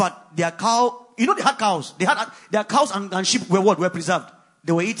 In fact, their cow, they had cows. Their cows and sheep were preserved.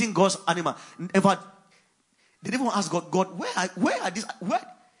 They were eating God's animal. In fact, they didn't even ask God, where are these? Where?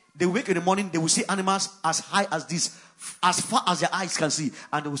 They wake in the morning, they will see animals as high as this, as far as their eyes can see,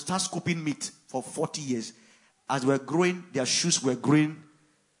 and they will start scooping meat for 40 years. As they were growing, their shoes were growing.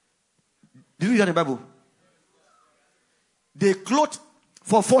 Did you read that in the Bible? They clothed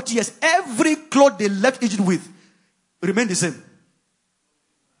for 40 years. Every cloth they left Egypt with remained the same.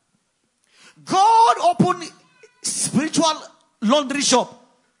 God opened spiritual laundry shop.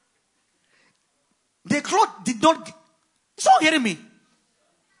 The cloth did not. It's not hearing me.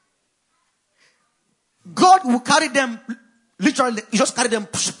 God will carry them, literally, He just carry them,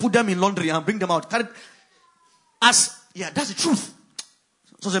 put them in laundry and bring them out. That's the truth.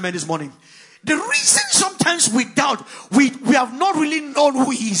 So amen this morning. The reason sometimes we doubt, we have not really known who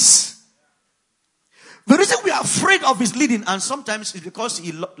He is. The reason we are afraid of His leading, and sometimes it's because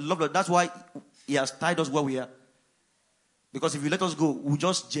He loved us. That's why He has tied us where we are. Because if you let us go, we'll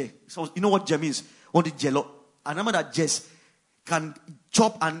just jay. So you know what jay means? Only jello. And remember that jays can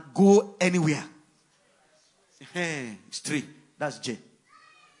chop and go anywhere. It's 3. That's J.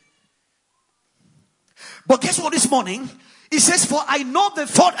 But guess what this morning? It says, for I know the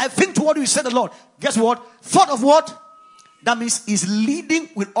thought I think toward you, said the Lord. Guess what? Thought of what? That means His leading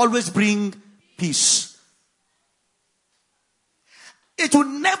will always bring peace. It will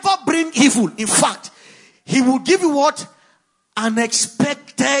never bring evil. In fact, He will give you what?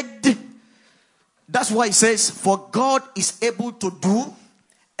 Unexpected. That's why it says, for God is able to do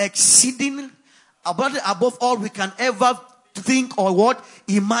exceeding above all we can ever think or what?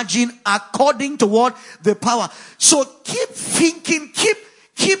 Imagine, according to what? The power. So keep thinking,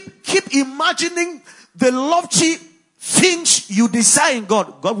 keep imagining the lofty things you desire in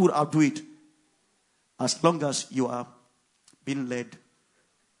God. God will outdo it. As long as you are being led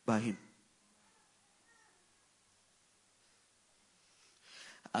by Him.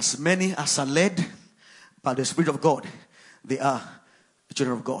 As many as are led by the Spirit of God, they are the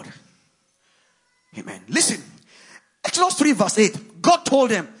children of God. Amen. Listen. Exodus 3 verse 8. God told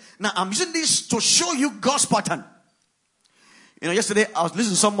them. Now I'm using this to show you God's pattern. You know, yesterday I was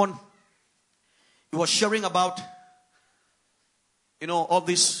listening to someone. He was sharing about, all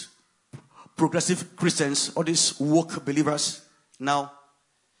these progressive Christians, all these woke believers. Now,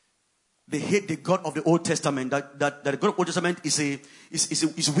 They hate the God of the Old Testament. That the God of the Old Testament is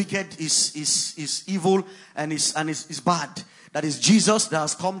wicked, is evil, and is bad. That is Jesus that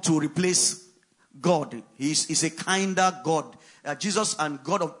has come to replace God. He's a kinder God. Jesus and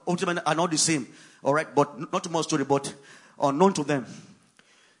God of Old Testament are not the same. All right, but not too much story, but unknown to them.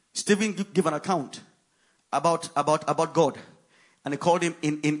 Stephen gave an account about God, and he called him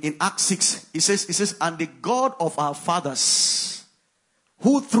in Acts 6. He says, and the God of our fathers,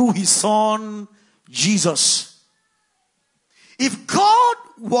 who through his son Jesus. If God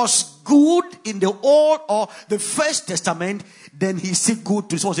was good in the Old or the First Testament, then he's still good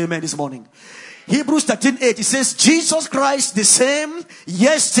to us. Amen this morning. Hebrews 13:8, it says, Jesus Christ the same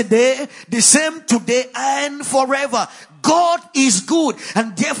yesterday, the same today, and forever. God is good,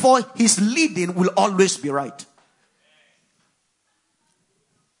 and therefore his leading will always be right.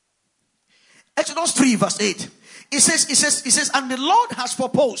 Exodus 3 verse 8. It says, and the Lord has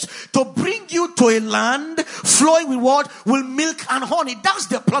proposed to bring you to a land flowing with what? With milk and honey. That's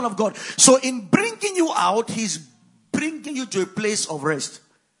the plan of God. So in bringing you out, he's bringing you to a place of rest.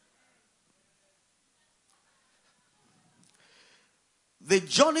 The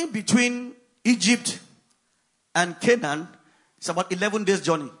journey between Egypt and Canaan is about 11 days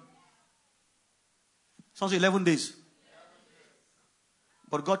journey. Sounds 11 days.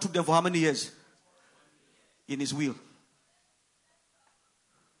 But God took them for how many years? In his will.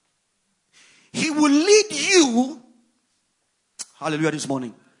 He will lead you. Hallelujah this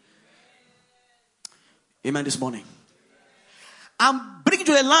morning. Amen this morning. I'm bringing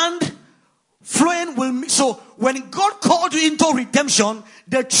you to a land flowing with. So when God called you into redemption,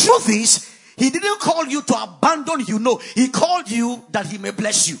 the truth is, he didn't call you to abandon you. No, he called you that he may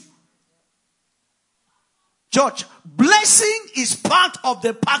bless you. Church, blessing is part of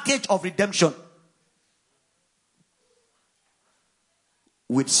the package of redemption.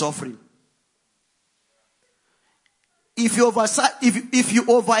 With suffering. If you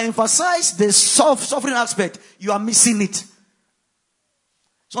overemphasize the suffering aspect, you are missing it.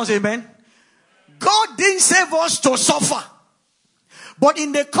 Someone say amen. God didn't save us to suffer. But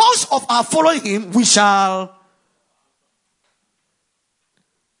in the course of our following him, we shall.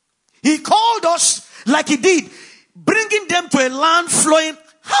 He called us like he did, bringing them to a land flowing.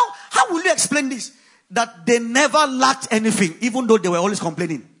 How will you explain this? That they never lacked anything, even though they were always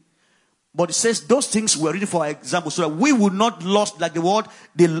complaining. But it says those things were written for example, so that we would not lust like the word,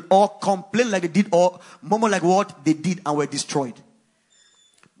 or complain like they did, or murmur like what they did and were destroyed.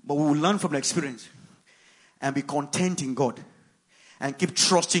 But we will learn from the experience and be content in God, and keep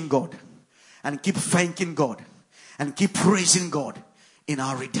trusting God, and keep thanking God, and keep praising God in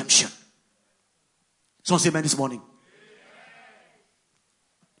our redemption. Someone say amen this morning.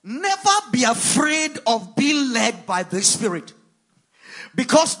 Never be afraid of being led by the Spirit.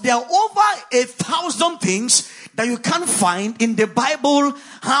 Because there are over 1,000 things that you can't find in the Bible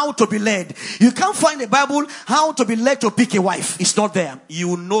how to be led. You can't find in the Bible how to be led to pick a wife. It's not there.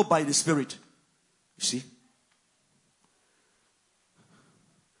 You know by the Spirit. You see?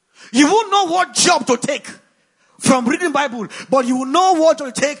 You won't know what job to take from reading the Bible, but you will know what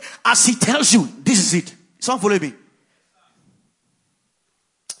to take as he tells you. This is it. Someone follow me.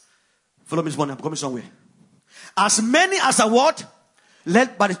 Follow me this morning. I'm coming somewhere. As many as are what?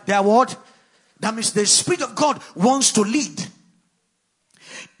 Led by their word. That means the Spirit of God wants to lead.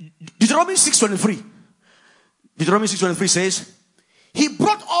 Deuteronomy 6:23. Deuteronomy 6:23 says, he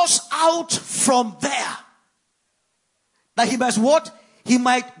brought us out from there, that he might what? He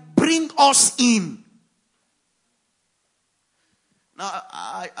might bring us in. Now,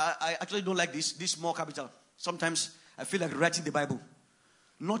 I actually don't like this small capital. Sometimes I feel like writing the Bible.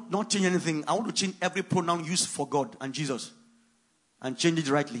 Not change anything. I want to change every pronoun used for God and Jesus, and change it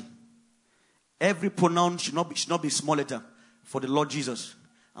rightly. Every pronoun should not be small letter for the Lord Jesus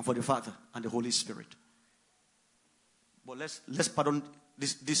and for the Father and the Holy Spirit. But let's pardon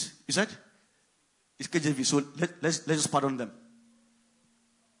this. You said it's KJV, so let's just pardon them.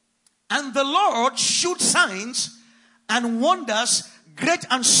 And the Lord showed signs and wonders, great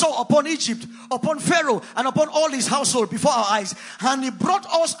and sore, upon Egypt, upon Pharaoh, and upon all his household before our eyes. And he brought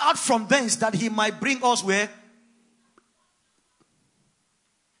us out from thence, that he might bring us where?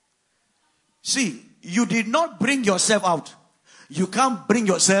 See, you did not bring yourself out. You can't bring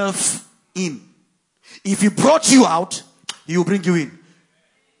yourself in. If he brought you out, he will bring you in.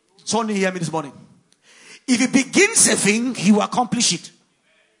 Somebody hear me this morning. If he begins a thing, he will accomplish it.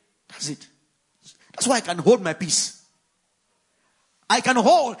 That's it. That's why I can hold my peace. I can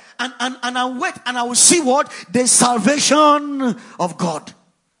hold and I wait, and I will see what? The salvation of God.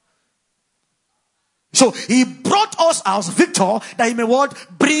 So he brought us as victor that he may what?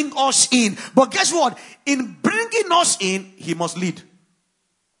 Bring us in. But guess what? In bringing us in, he must lead.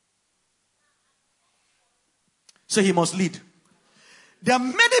 So he must lead. There are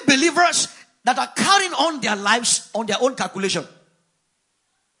many believers that are carrying on their lives on their own calculation.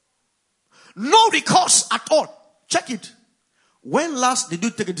 No recourse at all. Check it. When last did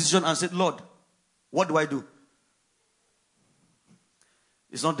you take a decision and said, Lord, what do I do?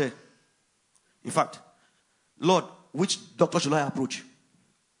 It's not there. In fact, Lord, which doctor should I approach?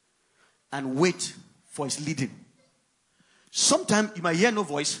 And wait for his leading. Sometimes you might hear no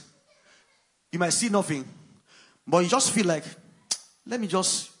voice. You might see nothing. But you just feel like, let me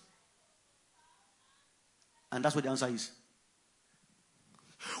just. And that's what the answer is.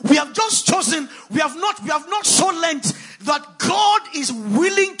 We have just chosen, we have not shown length that God is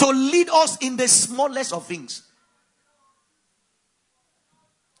willing to lead us in the smallest of things.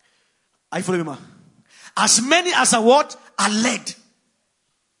 I follow you, ma. As many as are what? Are led.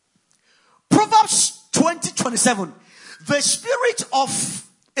 Proverbs 20:27. The spirit of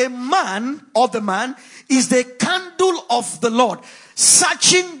a man, or the man, is the candle of the Lord,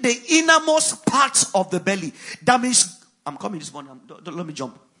 searching the innermost parts of the belly. That means, I'm coming this morning. Don't let me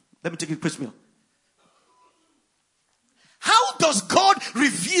jump. Let me take it piecemeal. How does God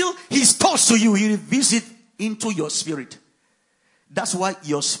reveal his thoughts to you? He reveals it into your spirit. That's why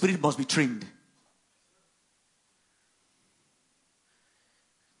your spirit must be trained.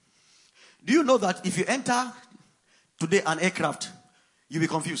 Do you know that if you enter today an aircraft, you'll be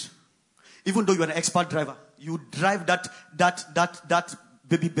confused? Even though you're an expert driver, you drive that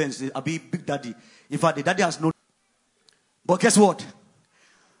baby Benz, a big daddy. In fact, the daddy has no. But guess what?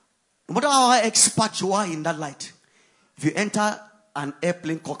 No matter how expert you are in that light, if you enter an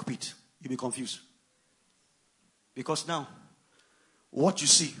airplane cockpit, you'll be confused. Because now, what you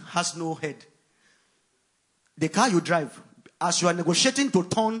see has no head. The car you drive, as you are negotiating to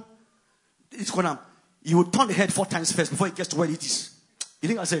turn this corner, you will turn the head 4 times first before it gets to where it is. You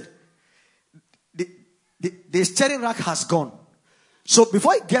think I said? The steering rack has gone. So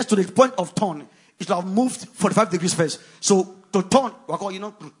before it gets to the point of turn, it will have moved 45 degrees first. So to turn, you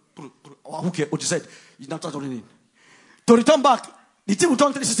know, okay, what you said, you now start turning in. To return back, the thing will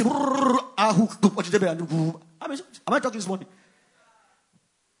turn 360. Am I talking this morning?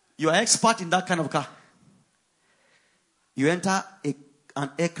 You are expert in that kind of car. You enter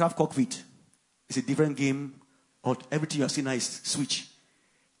an aircraft cockpit. It's a different game. Or everything you are seeing now is switch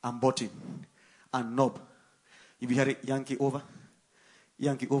and button and knob. You be hearing Yankee over.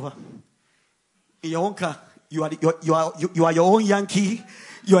 Yankee over. In your own car, you are your own Yankee.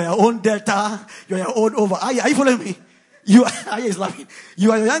 You are your own Delta. You are your own over. Are you following me? You are is laughing.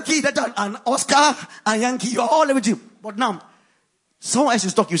 You are your Yankee, Delta, and Oscar and Yankee. You are all everything. But now, someone else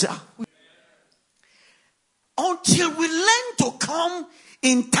is talking. You say, until we learn to come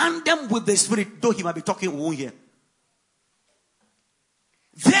in tandem with the Spirit, though he might be talking, we won't hear.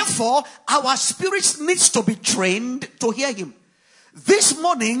 Therefore, our spirits needs to be trained to hear him. This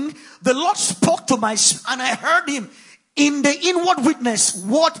morning, the Lord spoke to my spirit, and I heard him in the inward witness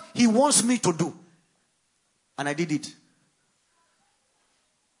what he wants me to do. And I did it.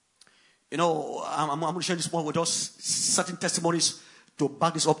 You know, I'm going to share this morning with us certain testimonies to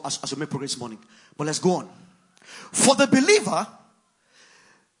back this up as we make progress this morning. But let's go on. For the believer,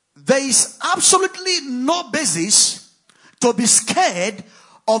 there is absolutely no basis to be scared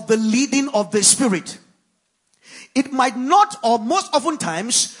of the leading of the Spirit. It might not, or most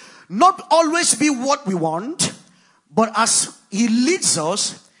oftentimes, not always be what we want, but as he leads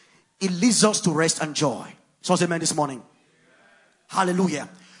us, it leads us to rest and joy. So say amen this morning. Hallelujah.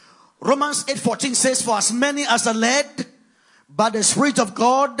 Romans 8:14 says, for as many as are led by the Spirit of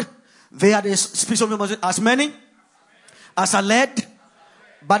God, they are the Spirit of God. As many as are led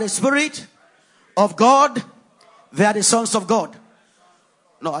by the Spirit of God, they are the sons of God.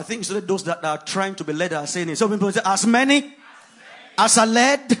 No, I think it's those that are trying to be led are saying it. Some people say, as many as are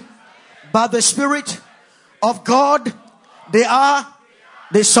led by the Spirit of God, they are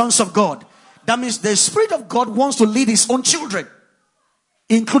the sons of God. That means the Spirit of God wants to lead his own children,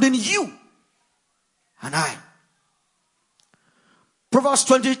 including you and I. Proverbs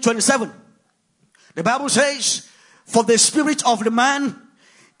 20:27. The Bible says, for the spirit of the man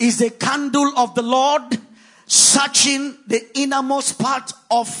is the candle of the Lord, searching the innermost part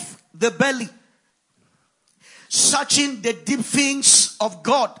of the belly, searching the deep things of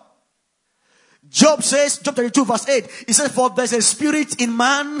God. Job says, Job 32 verse 8, he says, for there's a spirit in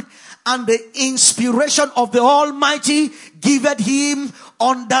man, and the inspiration of the Almighty giveth him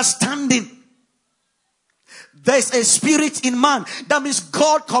understanding. There's a spirit in man. That means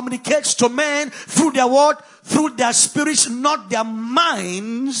God communicates to man through their word, through their spirits, not their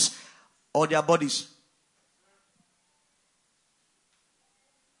minds or their bodies.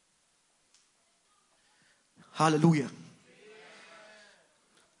 Hallelujah.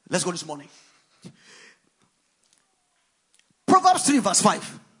 Let's go this morning. Proverbs 3 verse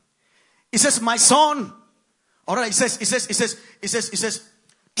 5. It says, my son, all right, it says,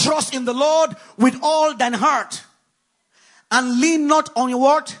 trust in the Lord with all thine heart and lean not on your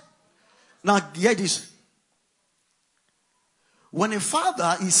what? Now, hear this. When a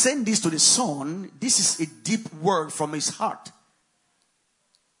father is saying this to the son, this is a deep word from his heart.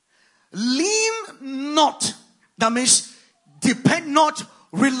 Lean not. That means depend not,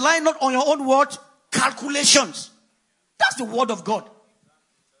 rely not on your own word, calculations. That's the word of God.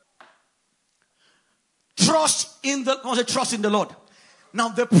 Trust in the Lord. Now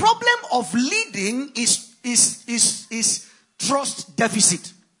the problem of leading is trust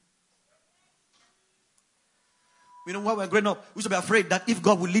deficit. You know, when we were growing up, we used to be afraid that if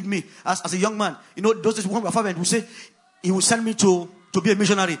God will lead me as a young man, you know, those days when we were father would say he will send me to be a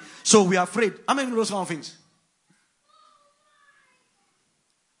missionary. So we are afraid. How many of those kind of things?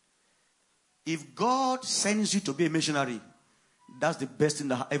 If God sends you to be a missionary, that's the best thing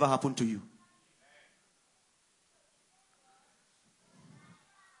that ever happened to you.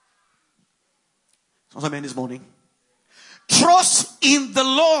 Someone said this morning. Trust in the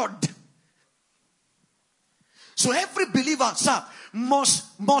Lord. So every believer, sir,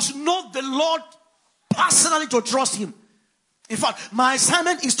 must know the Lord personally to trust him. In fact, my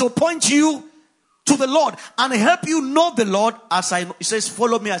assignment is to point you to the Lord and help you know the Lord as I know. It says,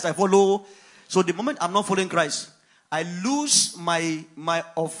 follow me as I follow. So the moment I'm not following Christ, I lose my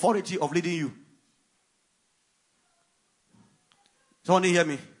authority of leading you. Someone hear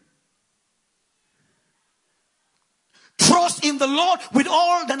me? Trust in the Lord with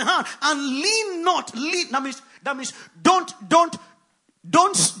all thine heart and lean not. That means don't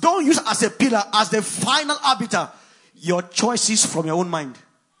use as a pillar, as the final arbiter, your choices from your own mind.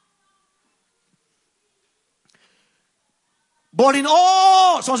 But in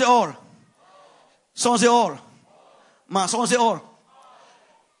all, someone say all. Someone say all. Man, someone say all.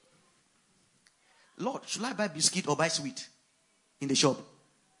 Lord, should I buy biscuit or buy sweet in the shop?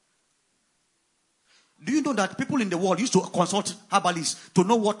 Do you know that people in the world used to consult herbalists to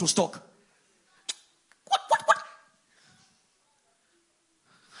know what to stock? What?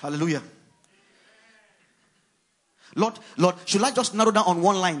 Hallelujah. Lord, should I just narrow down on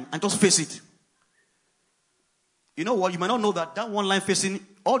one line and just face it? You know what? You might not know that one line facing,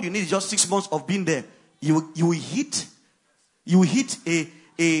 all you need is just 6 months of being there. You will hit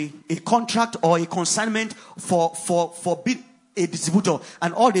a contract or a consignment for being a distributor,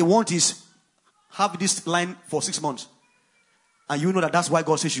 and all they want is have this line for 6 months. And you know that's why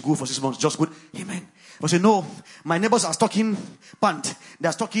God says you go for 6 months. Just good. Amen. But say, no, my neighbors are stocking pant. They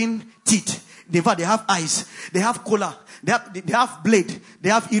are stocking teeth. They have eyes. They have cola. They have blade. They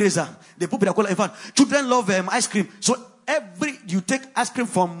have eraser. They put their cola. In fact, children love ice cream. So you take ice cream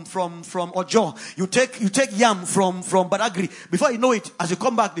from Ojo. You take yam from Badagry. Before you know it, as you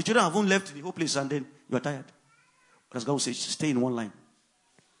come back, the children have only left the whole place and then you are tired. But as God says, stay in one line.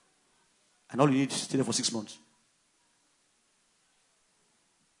 And all you need is to stay there for 6 months.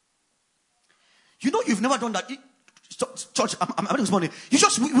 You know you've never done that. Church, I'm this morning.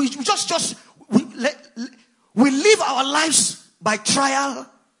 We live our lives by trial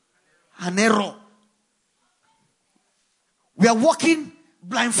and error. We are walking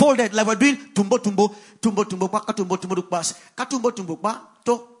blindfolded like we're doing tumbo pa tumbo pas katumbo tumbo pa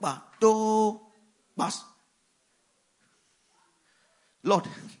to pas. Lord,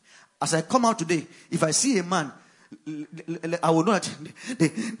 as I come out today, if I see a man, I will know that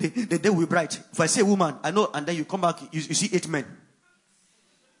the day will be bright. If I see a woman, I know, and then you come back, you see 8 men.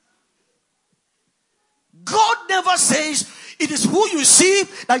 God never says it is who you see,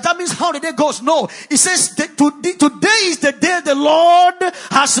 like that means how the day goes. No, it says today is the day the Lord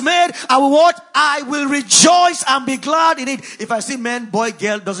has made. I will rejoice and be glad in it. If I see man, boy,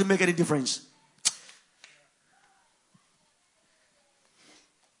 girl, doesn't make any difference.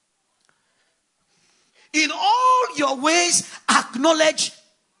 In all your ways, acknowledge.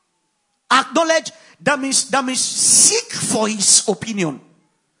 That means seek for his opinion.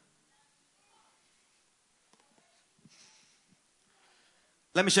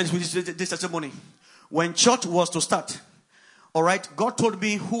 Let me share this with you, this testimony. When church was to start, all right, God told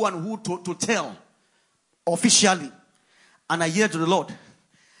me who and who to tell officially. And I yielded to the Lord.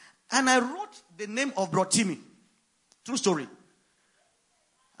 And I wrote the name of Bro Timmy. True story.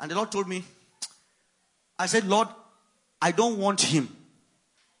 And the Lord told me, I said, Lord, I don't want him.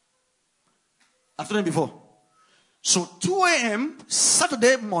 I've told him before. So 2 a.m.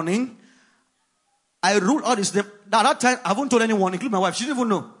 Saturday morning, I ruled out his name. At that time, I haven't told anyone, including my wife. She didn't even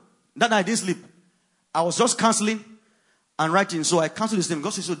know. That night I didn't sleep. I was just canceling and writing. So I canceled his name.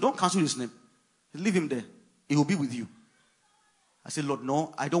 God said, so don't cancel his name. Leave him there. He will be with you. I said, Lord,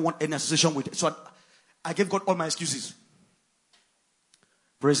 no, I don't want any association with it. So I gave God all my excuses.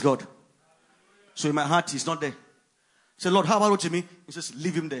 Praise God. So in my heart, he's not there. I said, Lord, how about Timmy? He says,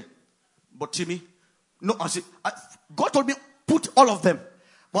 leave him there. But Timmy, no, I said, God told me, put all of them.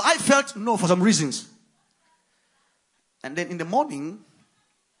 But I felt no for some reasons. And then in the morning,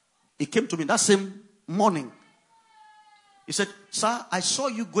 he came to me that same morning. He said, sir, I saw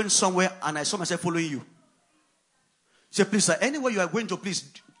you going somewhere and I saw myself following you. He said, please, sir, anywhere you are going to,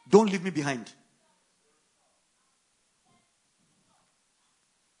 please don't leave me behind.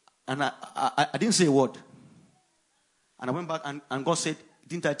 And I didn't say a word. And I went back and God said,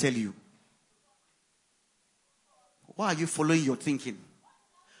 didn't I tell you? Why are you following your thinking?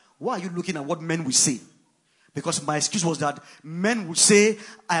 Why are you looking at what men will say? Because my excuse was that men would say,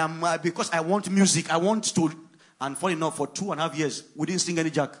 I am because I want music, I want to. And funny enough, for 2.5 years, we didn't sing any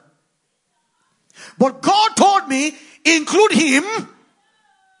jack. But God told me, include him.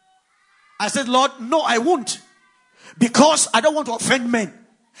 I said, Lord, no, I won't. Because I don't want to offend men.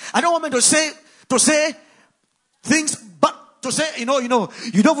 I don't want men to say things, but to say, you don't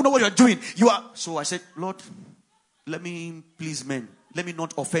even know what you're doing. So I said, Lord, let me please men. Let me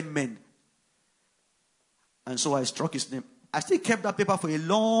not offend men. And so I struck his name. I still kept that paper for a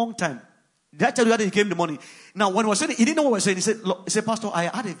long time. Did I tell you that he came in the morning? Now, when he was saying it, he didn't know what I was saying. He said, Pastor, I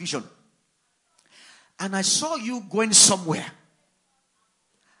had a vision. And I saw you going somewhere.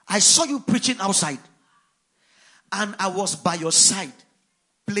 I saw you preaching outside. And I was by your side,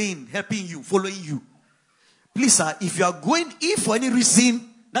 playing, helping you, following you. Please, sir, if for any reason,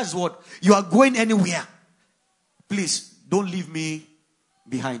 that's what, you are going anywhere, please, don't leave me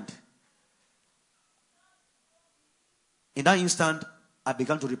behind. In that instant, I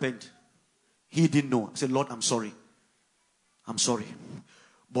began to repent. He didn't know. I said, Lord, I'm sorry. I'm sorry.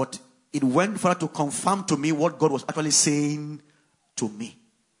 But it went further to confirm to me what God was actually saying to me.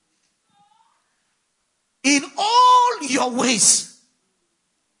 In all your ways,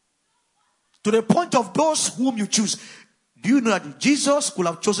 to the point of those whom you choose. Do you know that Jesus could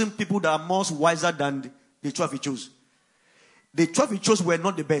have chosen people that are more wiser than the 12 he chose? The 12 he chose were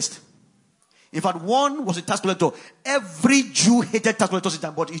not the best. In fact, one was a tax collector. Every Jew hated tax collectors,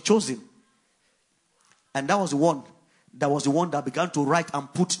 but he chose him. And that was the one that began to write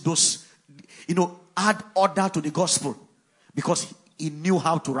and put those, add order to the gospel. Because he knew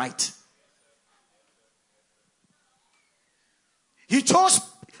how to write. He chose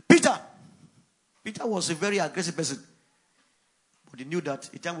Peter. Peter was a very aggressive person. But he knew that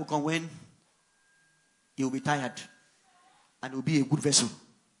a time will come when he will be tired. And he will be a good vessel.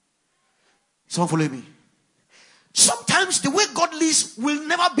 Someone follow me. Sometimes the way God leads will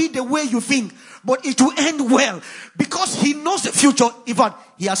never be the way you think. But it will end well. Because he knows the future. In fact,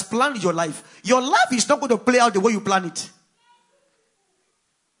 he has planned your life. Your life is not going to play out the way you plan it.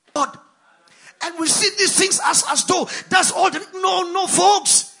 God. And we see these things as though that's all. No,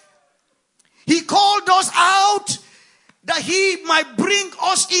 folks. He called us out that he might bring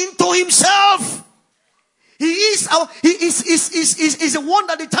us into himself. He is the one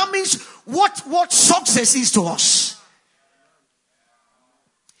that determines what success is to us.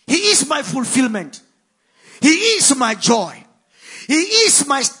 He is my fulfillment. He is my joy. He is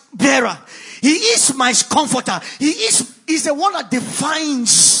my bearer. He is my comforter. He is the one that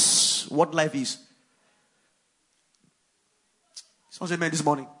defines what life is. Someone say amen this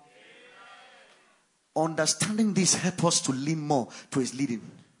morning. Understanding this helps us to lean more to his leading.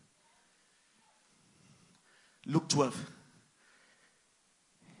 Luke 12:15.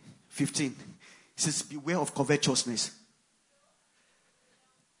 He says, beware of covetousness.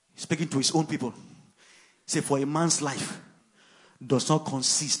 Speaking to his own people. He said, for a man's life does not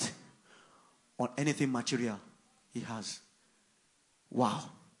consist on anything material he has. Wow.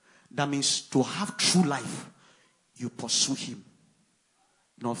 That means to have true life, you pursue him,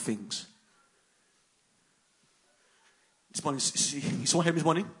 not things. This morning, someone help me this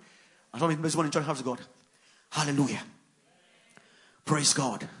morning? I saw me this morning in church, house of God. Hallelujah. Praise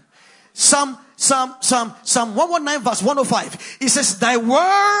God. Psalm 119 verse 105. It says, thy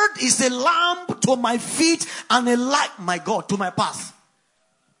word is a lamp to my feet and a light, my God, to my path.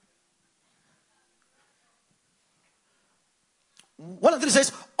 one of the things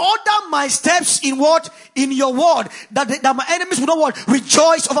says, order my steps in what? In your word. That my enemies will not what?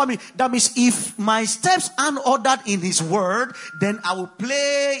 Rejoice over me. That means if my steps aren't ordered in his word, then I will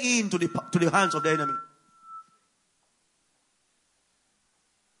play into the hands of the enemy.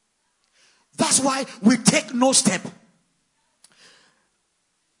 That's why we take no step.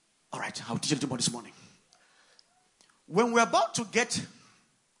 All right, I'll teach you more this morning. When we're about to get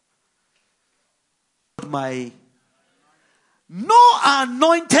no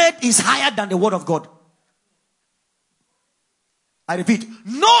anointed is higher than the word of God. I repeat,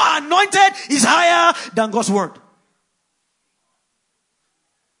 no anointed is higher than God's word.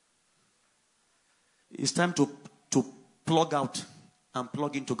 It's time to plug out and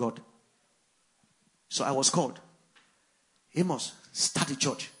plug into God. So I was called. Amos, start a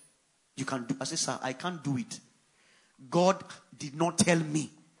church. You can do. I said, sir, I can't do it. God did not tell me.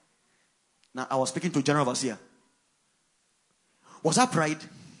 Now I was speaking to General Overseer. Was that pride?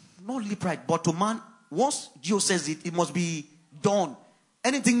 Not really pride, but to man, once Gio says it, it must be done.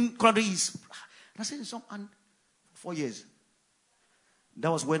 Anything contrary is. I said, so, and 4 years.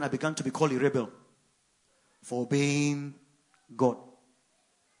 That was when I began to be called a rebel for obeying God.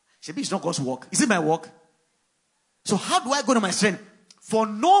 It's not God's work. Is it my work? So how do I go to my strength? For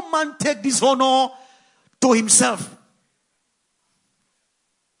no man take this honor to himself.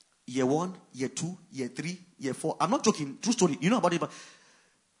 Year 1, year 2, year 3, year 4. I'm not joking. True story. You know about it. But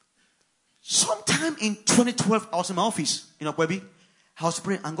sometime in 2012, I was in my office in Okwebi. I was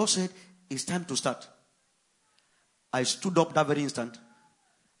praying and God said, it's time to start. I stood up that very instant.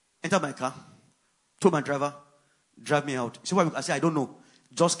 Entered my car. Told my driver, drive me out. He said, why? I said, I don't know.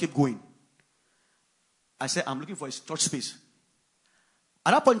 Just keep going. I said, I'm looking for a church space.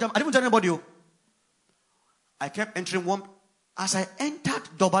 At that point in time, I didn't tell anybody. I kept entering one. As I entered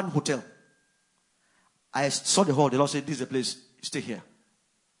Durban Hotel, I saw the hall. The Lord said, this is the place. Stay here.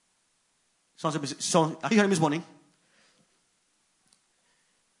 Someone said, are you hearing me this morning?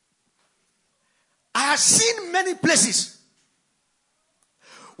 I have seen many places.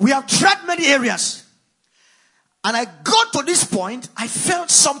 We have tried many areas. And I got to this point, I felt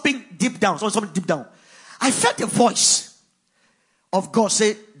something deep down. Something deep down. I felt a voice of God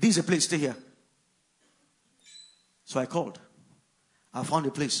say, this is a place, stay here. So I called. I found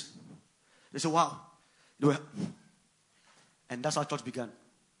a place. They said, wow. And that's how church began.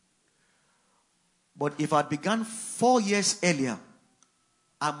 But if I had begun 4 years earlier,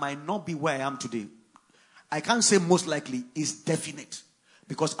 I might not be where I am today. I can't say most likely, it's definite.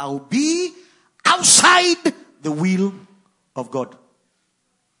 Because I will be outside the will of God.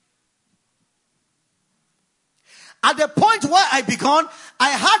 At the point where I began, I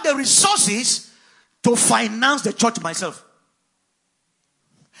had the resources to finance the church myself.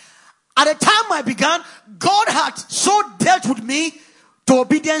 At the time I began, God had so dealt with me to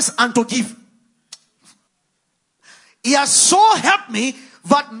obedience and to give. He has so helped me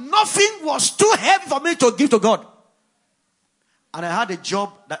that nothing was too heavy for me to give to God. And I had a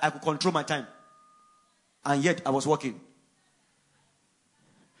job that I could control my time. And yet I was working.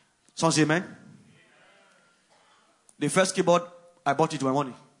 Someone say amen. The first keyboard, I bought it with my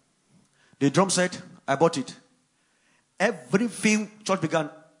money. The drum set, I bought it. Everything church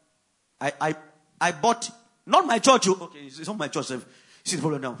began, I bought, not my church. Okay, it's not my church. See the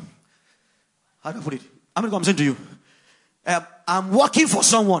problem now. How do I put it? I'm saying to you. I'm working for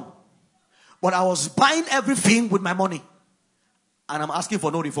someone. But I was buying everything with my money. And I'm asking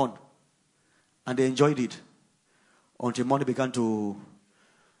for no refund. And they enjoyed it. Until money began to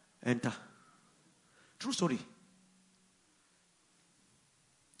enter. True story.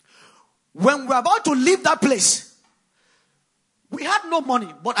 When we're about to leave that place, we had no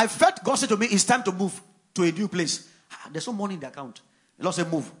money. But I felt God said to me, it's time to move to a new place. There's no money in the account. The Lord said,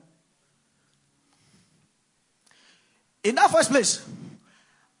 move. In that first place,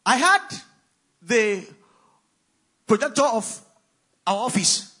 I had the projector of our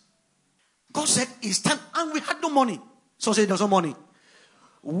office. God said, it's time. And we had no money. So I said, there's no money.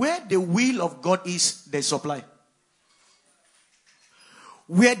 Where the will of God is, there's supply.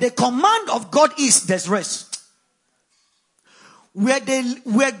 Where the command of God is, there's rest. Where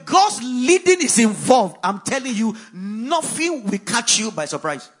God's leading is involved, I'm telling you, nothing will catch you by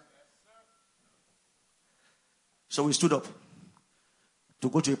surprise. So we stood up to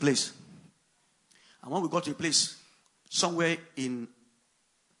go to a place. And when we got to a place, somewhere in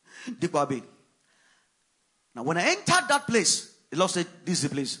Dikwa Bay. Now when I entered that place, the Lord said, this is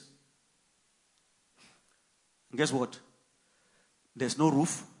the place. And guess what? There's no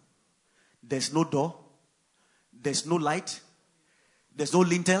roof. There's no door. There's no light. There's no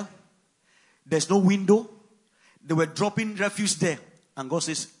lintel. There's no window. They were dropping refuse there. And God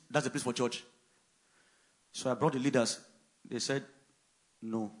says, that's the place for church. So I brought the leaders. They said,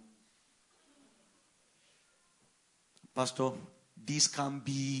 no. Pastor, this can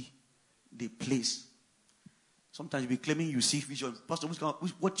be the place. Sometimes you'll be claiming you see vision. Pastor,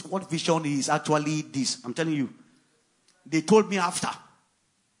 what vision is actually this? I'm telling you. They told me after.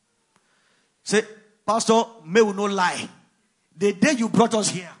 Say, Pastor, may we not lie. The day you brought us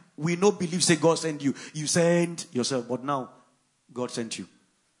here, we no believe, say God sent you. You sent yourself, but now God sent you.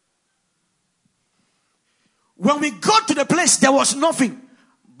 When we got to the place, there was nothing.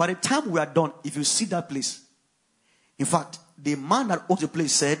 By the time we are done, if you see that place, in fact, the man that owns the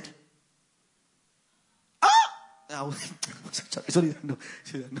place said, sorry, no,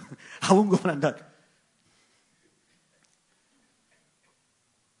 I won't go on that.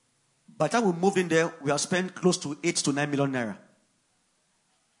 By the time we moved in there, we have spent close to 8 to 9 million naira.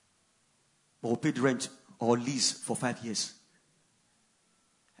 But we paid rent or lease for 5 years.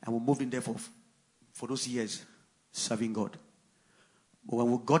 And we moved in there for those years, serving God. But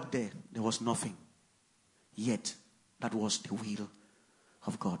when we got there, there was nothing. Yet, that was the will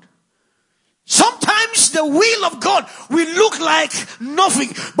of God. Sometimes the will of God will look like nothing.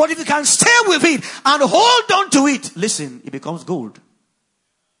 But if you can stay with it and hold on to it, listen, it becomes gold.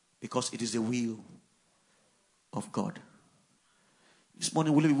 Because it is the will of God. This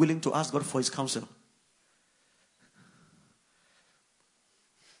morning, will you be willing to ask God for his counsel?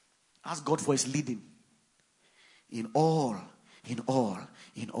 Ask God for his leading. In all.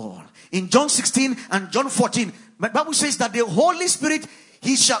 In John 16 and John 14, the Bible says that the Holy Spirit,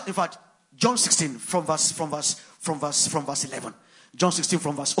 he shall, in fact, John 16 from verse 11. John 16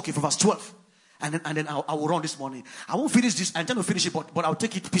 from verse 12. And then I will run this morning. I won't finish this. I intend to finish it, but I'll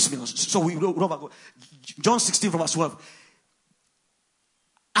take it piecemeal. So we will go. John 16 from verse 12.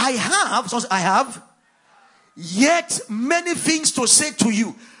 I have yet many things to say to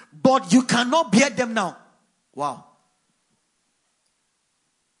you, but you cannot bear them now. Wow.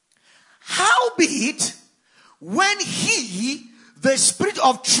 Howbeit, when he, the Spirit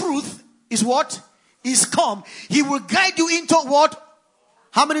of truth, is what? Is come, he will guide you into what?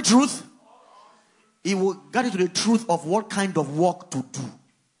 How many truth? He will guide you to the truth of what kind of work to do.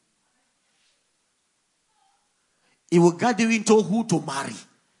 He will guide you into who to marry.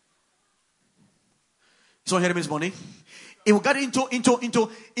 Someone hearing me this morning? It will guide you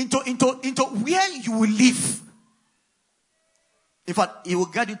into where you will live. In fact, it will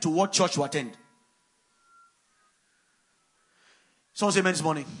guide you to what church to attend. Someone say amen this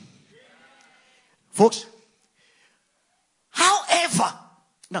morning. Folks, however,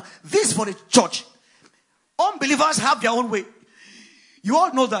 now this for the church. Unbelievers have their own way. You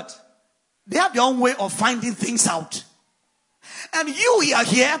all know that. They have their own way of finding things out. And you are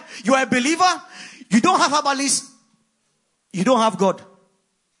here, you are a believer, you don't have herbalists, you don't have God.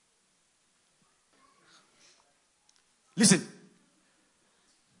 Listen.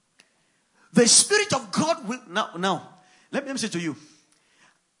 The Spirit of God will, now, let me say to you.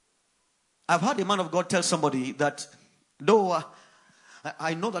 I've heard a man of God tell somebody that, though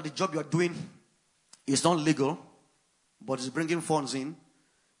I know that the job you are doing is not legal, but it's bringing funds in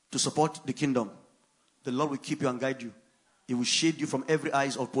to support the kingdom. The Lord will keep you and guide you. He will shade you from every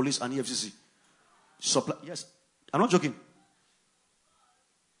eyes of police and EFCC. Yes, I'm not joking.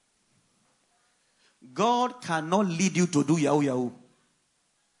 God cannot lead you to do yahoo yahoo.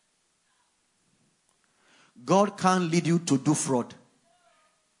 God can't lead you to do fraud.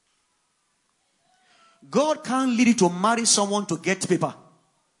 God can't lead you to marry someone to get paper.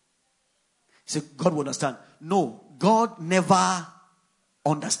 Say, God will understand. No, God never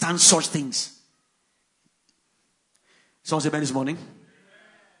understands such things. Someone say amen this morning.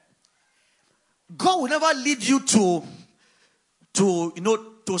 God will never lead you to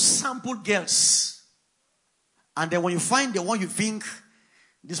sample girls. And then when you find the one you think,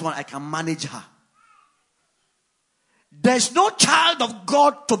 this one I can manage her. There's no child of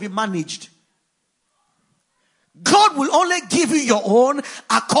God to be managed. God will only give you your own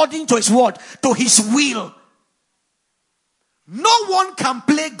according to his word, to his will. No one can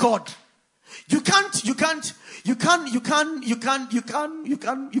play God. You can't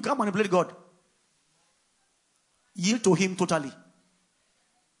manipulate God. Yield to him totally.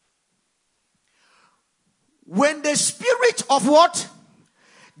 When the Spirit of what?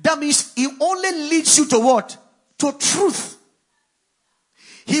 That means he only leads you to what? To truth.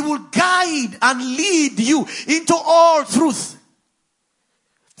 He will guide and lead you into all truth.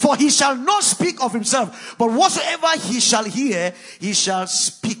 For he shall not speak of himself, but whatsoever he shall hear, he shall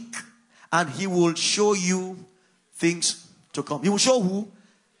speak. And he will show you things to come. He will show who?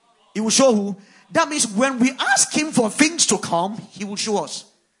 He will show who? That means when we ask him for things to come, he will show us.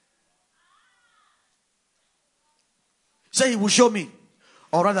 Say, he will show me.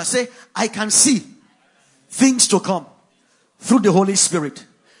 Or rather, say, I can see things to come through the Holy Spirit.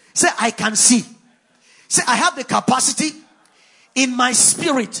 Say, I can see. Say, I have the capacity in my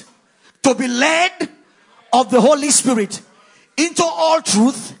spirit to be led of the Holy Spirit into all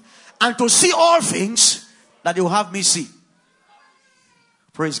truth and to see all things that he will have me see.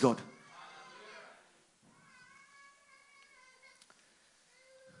 Praise God.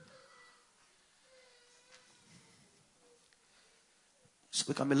 So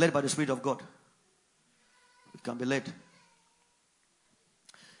we can be led by the Spirit of God. We can be led.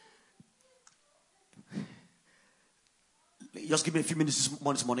 Just give me a few minutes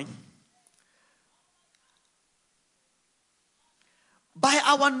this morning. By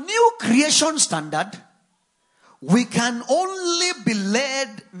our new creation standard, we can only be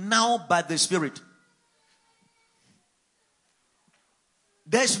led now by the Spirit.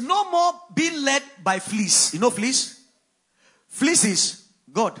 There's no more being led by fleece. You know fleece? Fleece is,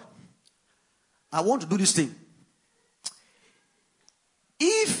 God, I want to do this thing.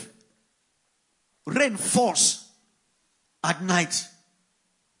 If rain falls at night,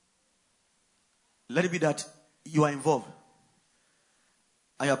 let it be that you are involved.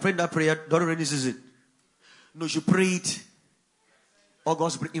 And you are praying that prayer during rainy season. No, you should pray it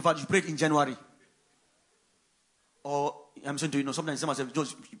August. In fact, you pray it in January. Or, I'm saying to you, sometimes I say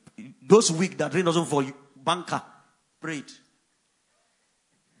myself, those weeks that rain doesn't fall, banker, pray it.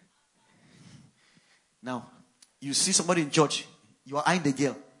 Now, you see somebody in church, you are eyeing the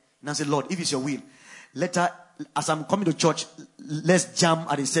girl. Now say, Lord, if it's your will, let her, as I'm coming to church, let's jam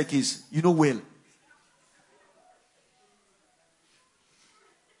at the staircase. You know well.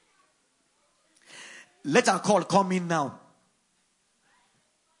 Let her call, come in now.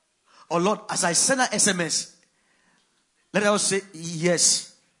 Or Lord, as I send her SMS, let her say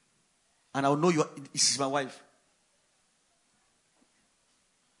yes. And I'll know this is my wife.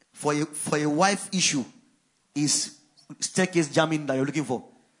 For a wife issue is staircase jamming that you're looking for.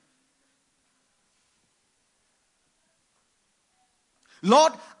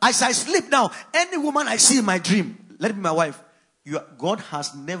 Lord, as I sleep now, any woman I see in my dream, let it be my wife. God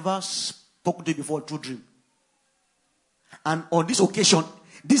has never spoken to you before through dream. And on this occasion,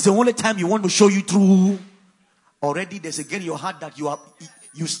 this is the only time you want to show you through. Already there's again in your heart that you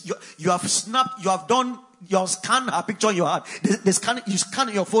have snapped, you have done, you have scanned her picture in your heart. You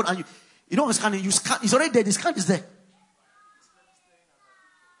scan your phone and you don't scan it, you scan, it's already there, the scan is there.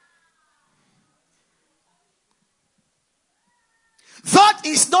 That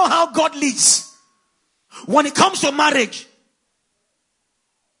is not how God leads. When it comes to marriage,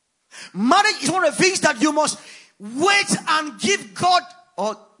 marriage is one of the things that you must wait and give God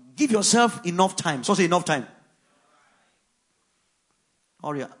or give yourself enough time. So say enough time.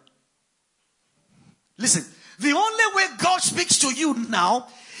 Oh yeah. Listen, the only way God speaks to you now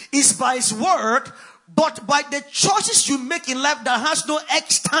is by His word, but by the choices you make in life that has no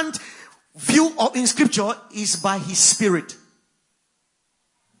extant view of in Scripture is by His Spirit.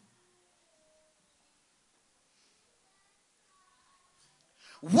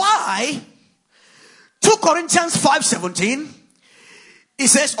 Why? 2 Corinthians 5:17. It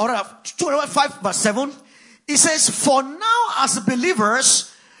says, or 2 5 verse 7. It says, for now as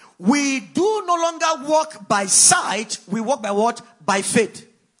believers, we do no longer walk by sight. We walk by what? By faith.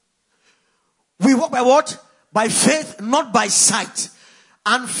 We walk by what? By faith, not by sight.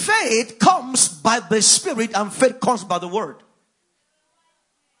 And faith comes by the Spirit, and faith comes by the word.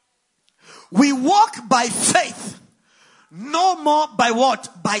 We walk by faith, no more by what?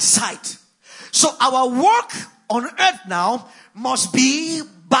 By sight. So our work on earth now must be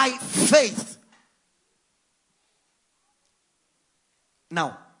by faith.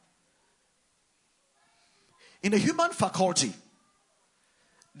 Now, in the human faculty,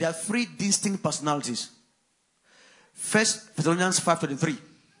 there are 3 distinct personalities. First Thessalonians 5:23.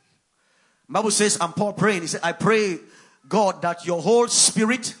 Bible says, I'm Paul praying. He said, I pray, God, that your whole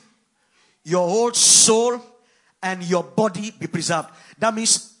spirit, your whole soul, and your body be preserved. That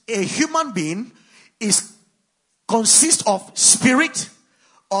means a human being consists of spirit,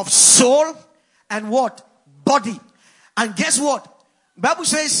 of soul, and what? Body. And guess what? Bible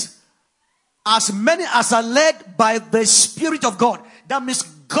says, as many as are led by the Spirit of God. That means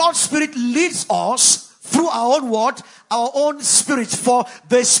God's Spirit leads us through our own what? Our own spirit. For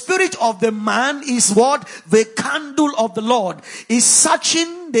the spirit of the man is what? The candle of the Lord. Is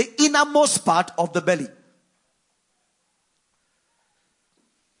searching the innermost part of the belly.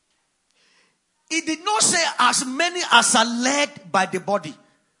 It did not say as many as are led by the body.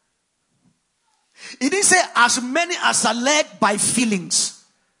 He didn't say as many as are led by feelings.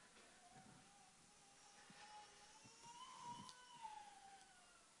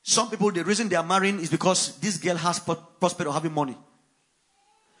 Some people, the reason they are marrying is because this girl has prospect of having money.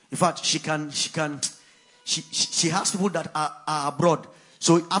 In fact, she has people that are abroad.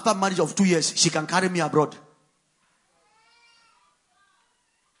 So after marriage of 2 years, she can carry me abroad.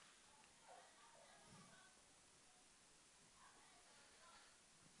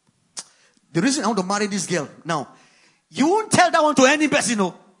 The reason I want to marry this girl now, you won't tell that one to any person,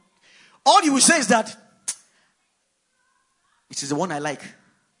 no. All you will say is that it is the one I like.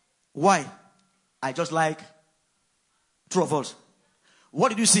 Why? I just like true of us. What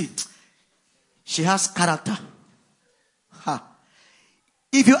did you see? She has character.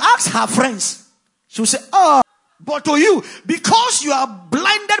 If you ask her friends, she will say, oh, but to you, because you are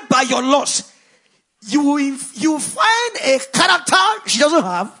blinded by your loss, you find a character she doesn't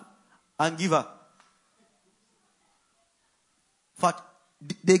have and give her. In fact,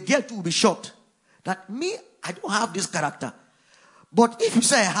 the girl too will be shocked that me, I don't have this character. But if you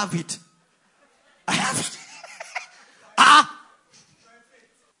say I have it, I have it.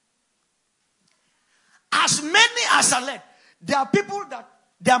 As many as are led, there are people that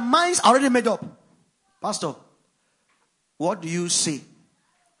their minds are already made up. Pastor, what do you say?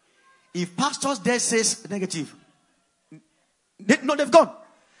 If pastors there says negative, they've gone.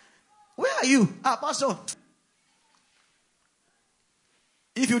 Where are you? Pastor.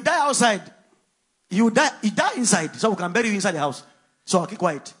 If you die outside, you die inside, so we can bury you inside the house. So I'll keep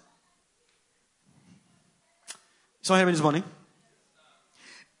quiet. So hear me this morning.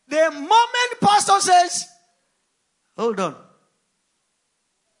 The moment pastor says, hold on.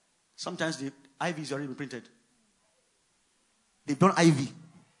 Sometimes the IV is already printed. They've done IV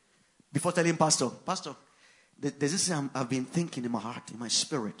before telling pastor, there's this thing I've been thinking in my heart, in my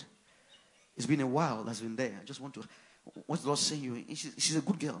spirit. It's been a while that's been there. I just want to, what's the Lord saying you? She's a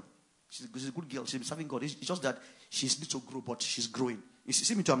good girl. She's a good girl. She's serving God. It's just that she needs to grow, but she's growing. You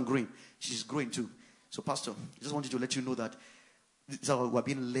see me too, I'm growing. She's growing too. So pastor, I just wanted to let you know that this is how we're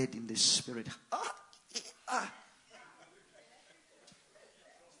being led in the spirit.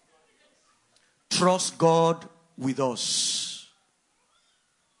 Trust God with us.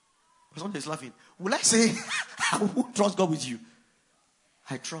 Somebody is laughing. Will I say, I won't trust God with you?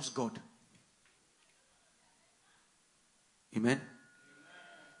 I trust God. Amen.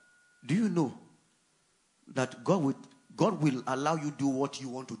 Do you know that God will allow you to do what you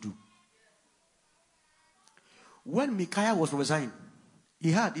want to do? When Micaiah was prophesying,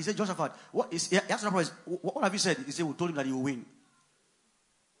 he said, Josaphat, he asked the prophet, what have you said? He said, we told him that he will win.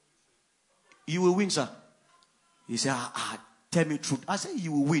 You will win, sir. He said, tell me truth. I said,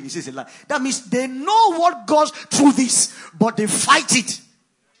 you will win. He says a lie. That means they know what God's truth is, but they fight it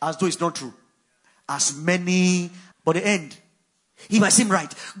as though it's not true. As many, but the end, he might seem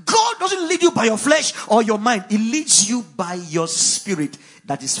right. God doesn't lead you by your flesh or your mind. He leads you by your spirit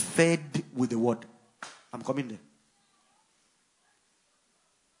that is fed with the word. I'm coming there.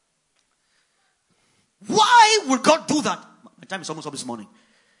 Why would God do that? My time is almost up this morning.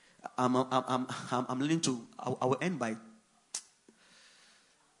 I'm leading to, I will end by.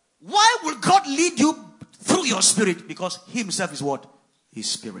 Why will God lead you through your spirit? Because He Himself is what? His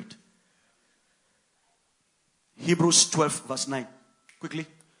spirit. Hebrews 12 verse 9. Quickly.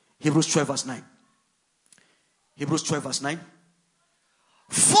 Hebrews 12 verse 9. Hebrews 12 verse 9.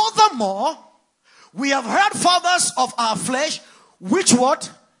 Furthermore, we have heard fathers of our flesh, which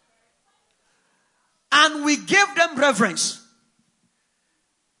what? And we gave them reverence.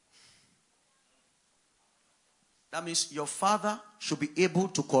 That means your father should be able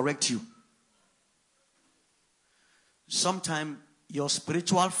to correct you. Sometimes your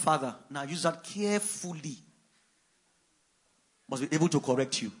spiritual father, now use that carefully, must be able to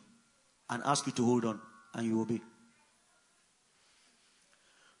correct you and ask you to hold on, and you obey.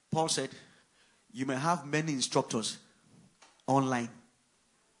 Paul said, you may have many instructors online,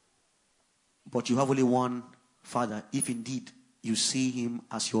 but you have only one father, if indeed you see him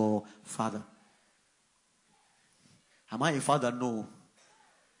as your father. Am I a father? No.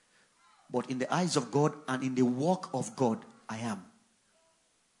 But in the eyes of God and in the work of God, I am.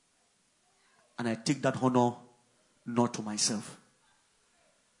 And I take that honor not to myself.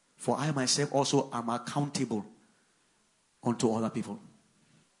 For I myself also am accountable unto other people.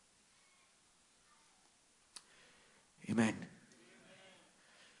 Amen.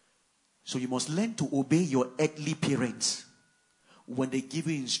 So you must learn to obey your earthly parents when they give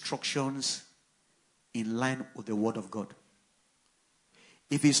you instructions in line with the word of God.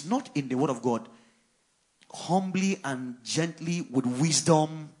 If it's not in the word of God, humbly and gently with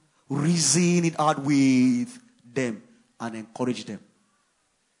wisdom reason it out with them and encourage them.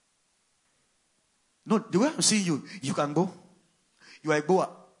 No, the way I'm seeing you, you can go. You are a goer.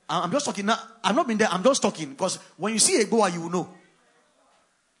 I'm just talking now. I've not been there. I'm just talking. Because when you see a goer, you will know.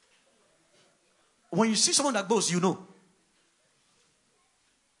 When you see someone that goes, you know.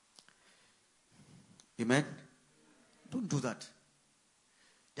 Amen. Don't do that.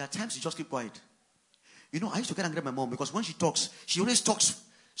 There are times you just keep quiet. You know, I used to get angry at my mom because when she talks, she always talks.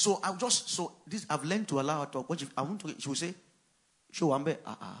 So I've learned to allow her to talk. When I want to, she will say, "Show Ambe,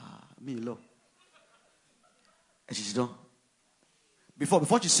 me alone." And she's done.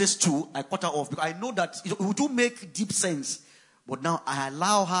 Before she says two, I cut her off because I know that it will make deep sense. But now I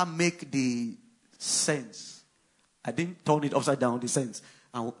allow her make the sense. I didn't turn it upside down, the sense.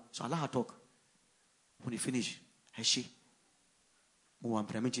 So I allow her talk. When you finish, hey, she.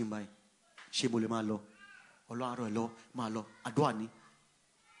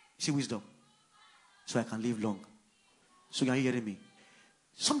 See wisdom. So I can live long. So you are hearing me?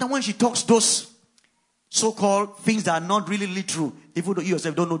 Sometimes when she talks those so-called things that are not really true, even though you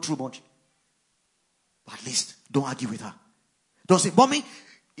yourself don't know too much, but at least don't argue with her. Don't say, "Mommy,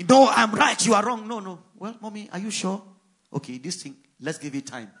 no, I'm right, you are wrong." No. Well, Mommy, are you sure? Okay, this thing, let's give it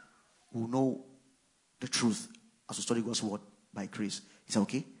time. We'll know the truth as we study God's word by grace. Is that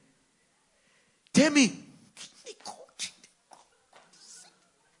okay? Tell me.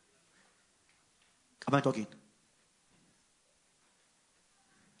 Am I talking?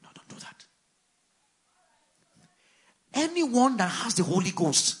 No, don't do that. Anyone that has the Holy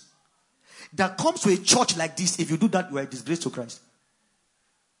Ghost that comes to a church like this, if you do that, you are a disgrace to Christ.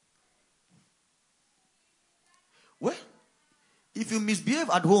 Well, if you misbehave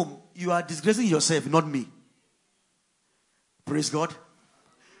at home, you are disgracing yourself, not me. Praise God.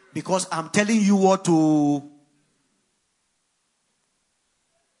 Because I'm telling you what to.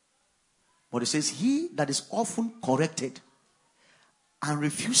 But it says, he that is often corrected and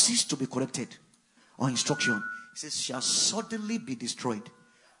refuses to be corrected or instruction, it says, shall suddenly be destroyed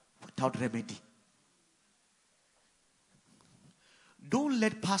without remedy. Don't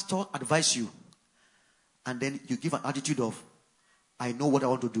let pastor advise you and then you give an attitude of, I know what I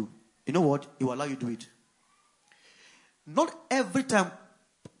want to do. You know what? He will allow you to do it. Not every time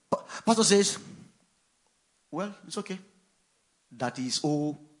pastor says, well, it's okay. That is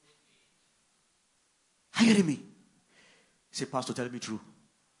all. Hear me. Say, Pastor, tell me true.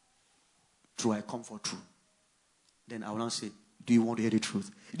 True, I come for true. Then I will not say, do you want to hear the truth?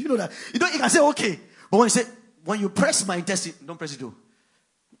 Do you know that? You can say, okay. But when you press my intestine, don't press it though.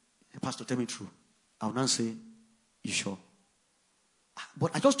 Hey, Pastor, tell me true. I will not say, you sure?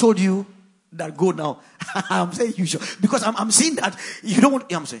 But I just told you that go now. I'm saying you sure. Because I'm seeing that you don't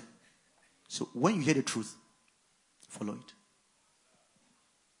want, I'm saying. So when you hear the truth, follow it.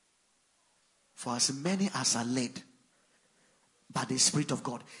 For as many as are led by the Spirit of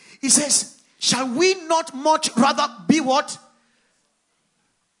God. He says, shall we not much rather be what?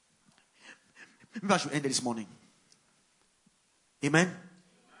 Maybe I should end it this morning. Amen.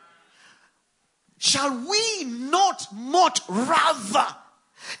 Shall we not much rather?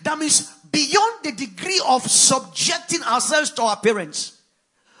 That means beyond the degree of subjecting ourselves to our parents.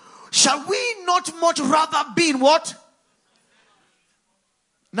 Shall we not much rather be in what?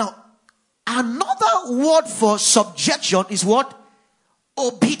 Now, another word for subjection is what?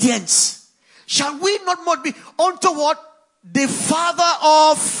 Obedience. Shall we not more be unto what? The father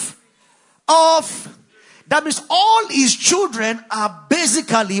of. That means all his children are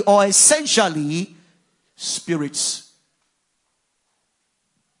basically or essentially spirits.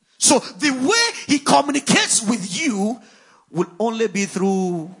 So the way he communicates with you will only be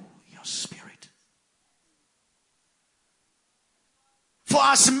through your spirit. For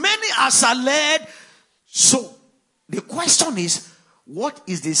as many as are led. So the question is, what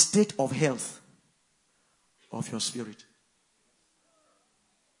is the state of health of your spirit?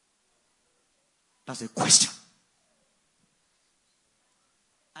 That's the question.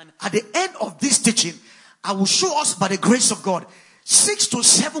 And at the end of this teaching, I will show us by the grace of God 6 to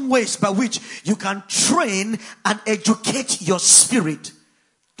 7 ways by which you can train and educate your spirit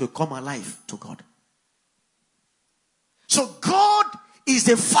to come alive to God. So God is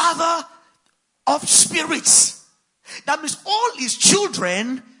the father of spirits. That means all his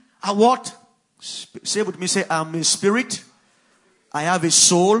children are what? Say with me, say, I'm a spirit. I have a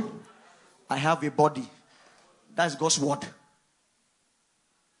soul. I have a body. That's God's word.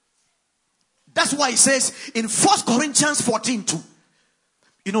 That's why it says in 1 Corinthians 14:2.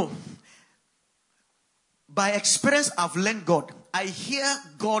 You know, by experience I've learned God. I hear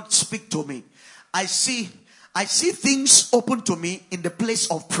God speak to me. I see I see things open to me in the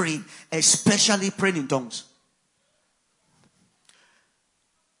place of praying, especially praying in tongues.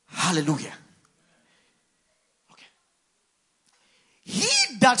 Hallelujah. Okay.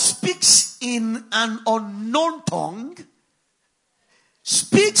 He that speaks in an unknown tongue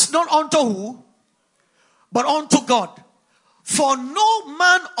speaks not unto who, but unto God. For no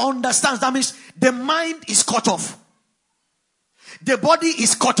man understands. That means the mind is cut off. The body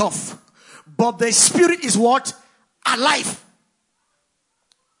is cut off. But the spirit is what? Alive.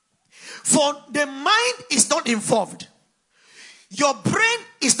 For the mind is not involved. Your brain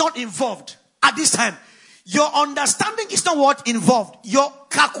is not involved at this time. Your understanding is not what? Involved. Your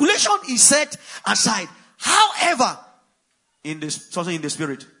calculation is set aside. However, something in the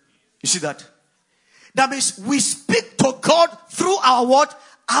spirit. You see that? That means we speak to God through our what?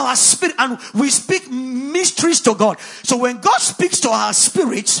 Our spirit. And we speak mysteries to God. So when God speaks to our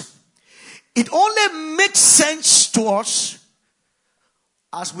spirits, it only makes sense to us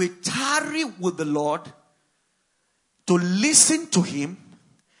as we tarry with the Lord to listen to Him,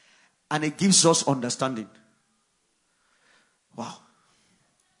 and it gives us understanding. Wow.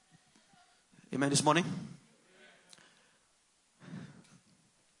 Amen this morning.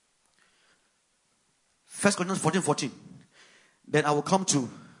 First Corinthians 14:14. Then I will come to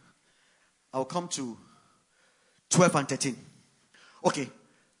 12 and 13. Okay.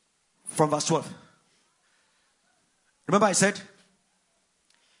 From verse 12. Remember I said,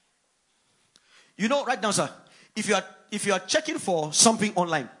 right now, sir, if you are checking for something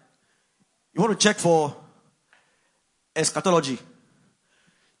online, you want to check for eschatology,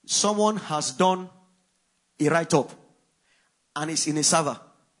 someone has done a write-up and it's in a server.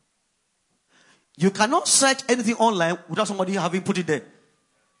 You cannot search anything online without somebody having put it there.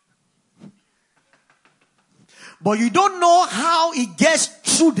 But you don't know how it gets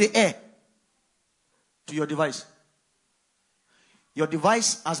through the air to your device. Your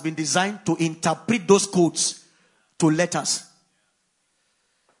device has been designed to interpret those codes to letters.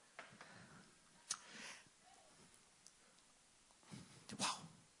 Wow.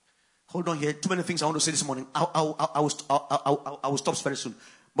 Hold on here. Too many things I want to say this morning. I will stop very soon.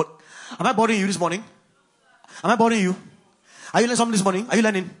 But am I bothering you this morning? Am I bothering you? Are you learning something this morning? Are you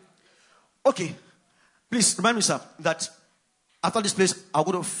learning? Okay. Please remind me, sir, that after this place, I'll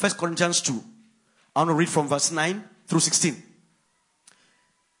go to 1 Corinthians 2. I want to read from verse 9 through 16.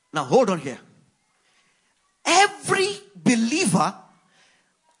 Now, hold on here. Every believer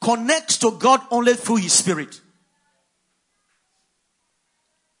connects to God only through his spirit.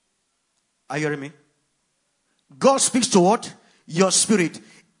 Are you hearing me? God speaks to what? Your spirit.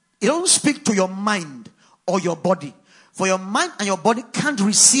 He don't speak to your mind or your body. For your mind and your body can't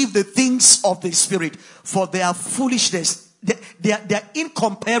receive the things of the spirit, for they are foolishness. They are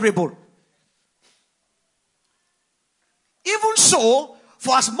incomparable. Even so,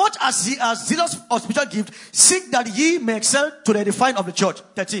 for as much as ye are zealous of spiritual gift, seek that ye may excel to the edifying of the church.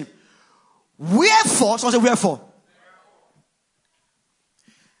 13. Wherefore, someone say wherefore.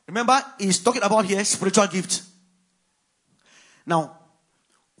 Remember, he's talking about here spiritual gifts. Now,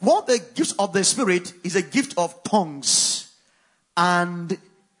 one of the gifts of the Spirit is a gift of tongues and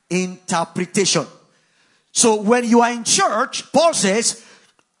interpretation. So when you are in church, Paul says,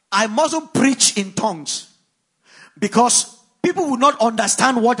 I mustn't preach in tongues because people will not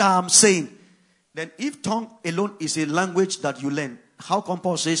understand what I am saying. Then if tongue alone is a language that you learn, how come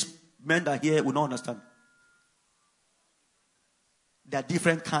Paul says men that hear will not understand? There are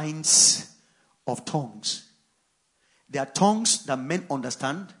different kinds of tongues. There are tongues that men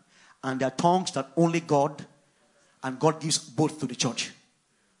understand, and there are tongues that only God, and God gives both to the church.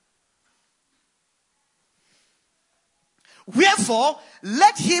 Wherefore,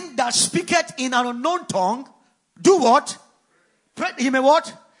 let him that speaketh in an unknown tongue do what? Pray him a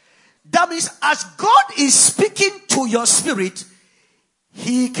what? That means as God is speaking to your spirit,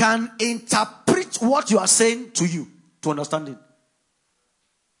 He can interpret what you are saying to you to understand it.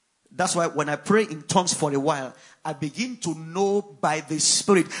 That's why when I pray in tongues for a while, I begin to know by the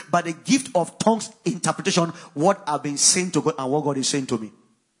Spirit, by the gift of tongues interpretation, what I've been saying to God and what God is saying to me.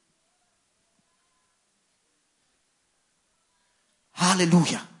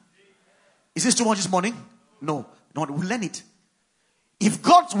 Hallelujah. Is this too much this morning? No. No, we'll learn it. If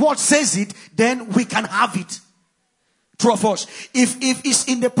God's word says it, then we can have it. True of us. If it's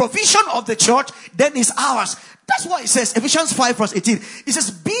in the provision of the church, then it's ours. That's why it says, Ephesians 5 verse 18. It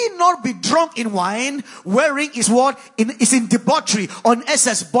says, be not be drunk in wine, wherein is what? Is in debauchery, on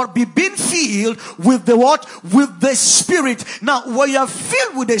excess, but be being filled with the what? With the Spirit. Now, when you are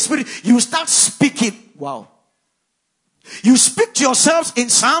filled with the Spirit, you start speaking. Wow. You speak to yourselves in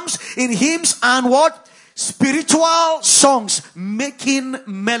psalms, in hymns, and what? Spiritual songs making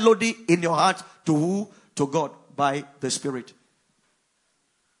melody in your heart to who? To God by the Spirit.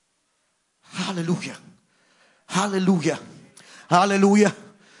 Hallelujah. Hallelujah. Hallelujah.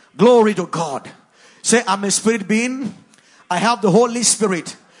 Glory to God. Say, I'm a spirit being. I have the Holy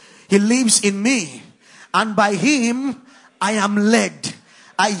Spirit. He lives in me. And by Him, I am led.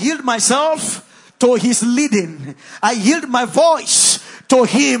 I yield myself to His leading. I yield my voice to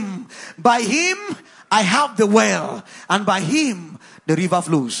Him. By Him, I have the well. And by Him, the river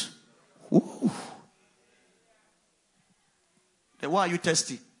flows. Ooh. Then why are you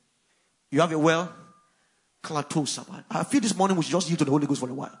thirsty? You have a well. I feel this morning we should just yield to the Holy Ghost for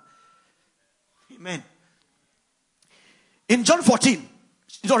a while. Amen. In John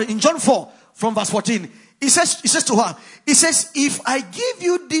 4, from verse 14, it says to her, it says, if I give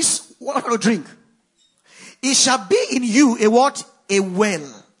you this water to drink, it shall be in you a what? A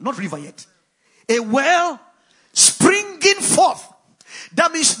well. Not river yet. A well springing forth.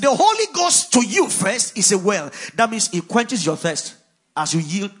 That means the Holy Ghost to you first is a well. That means it quenches your thirst as you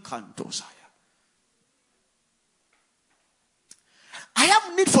yield. I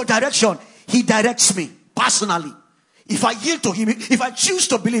have need for direction. He directs me personally. If I yield to Him, if I choose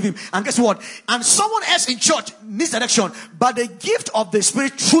to believe Him, and guess what? And someone else in church needs direction, but the gift of the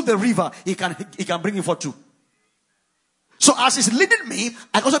Spirit through the river, He can bring it forth too. So as He's leading me,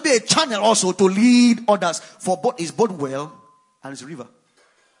 I can also be a channel also to lead others. For both is both well and it's a river.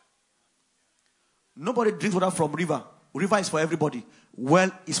 Nobody drinks water from river. River is for everybody.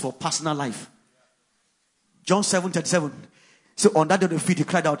 Well is for personal life. John 7:37. So on that day of the feet, He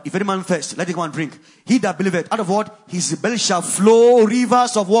cried out, if any man thirst, let him come and drink. He that believeth, out of what? His belly shall flow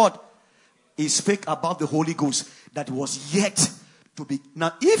rivers of what? He spake about the Holy Ghost that was yet to be.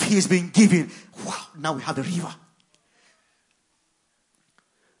 Now, if He is being given, wow, now we have the river.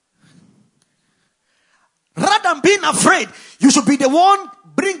 Rather than being afraid, you should be the one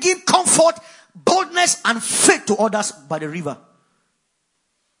bringing comfort, boldness, and faith to others by the river.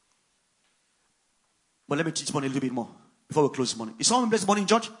 But let me teach one a little bit more before we close this morning. Is someone blessed this morning,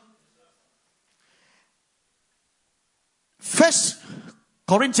 church? 1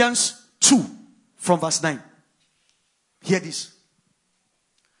 Corinthians 2 from verse 9. Hear this.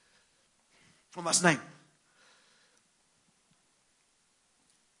 From verse 9.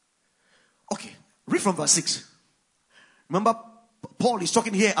 Okay. Read from verse 6. Remember, Paul is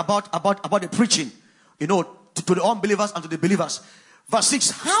talking here about the preaching, to the unbelievers and to the believers. Verse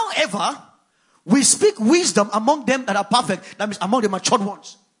 6. However, we speak wisdom among them that are perfect. That means among the matured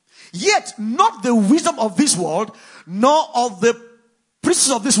ones. Yet not the wisdom of this world, nor of the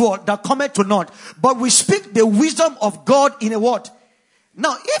princes of this world that cometh to naught. But we speak the wisdom of God in a what?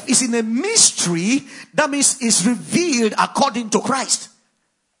 Now, if it's in a mystery, that means it's revealed according to Christ.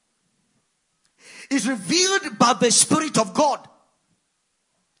 It's revealed by the Spirit of God.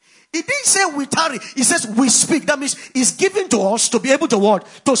 It didn't say we tarry. It says we speak. That means it's given to us to be able to what?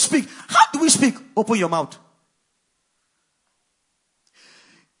 To speak. How do we speak? Open your mouth.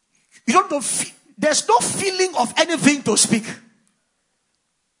 You don't know. There's no feeling of anything to speak.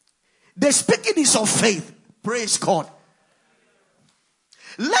 The speaking is of faith. Praise God.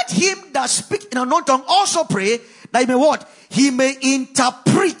 Let him that speak in an unknown tongue also pray that he may what? He may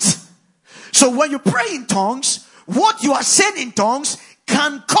interpret. So when you pray in tongues, what you are saying in tongues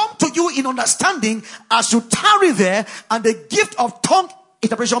can come to you in understanding as you tarry there, and the gift of tongue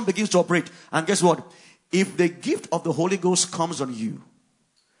interpretation begins to operate. And guess what? If the gift of the Holy Ghost comes on you,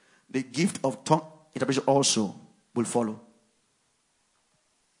 the gift of tongue interpretation also will follow.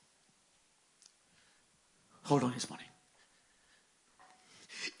 Hold on this morning.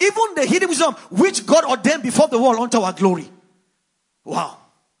 Even the hidden wisdom which God ordained before the world unto our glory. Wow.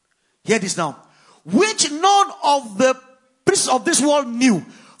 Hear this now. Which none of the princes of this world knew.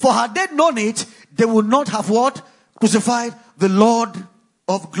 For had they known it, they would not have what? Crucified the Lord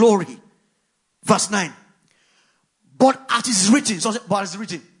of glory. Verse 9. But as it is written. But as it is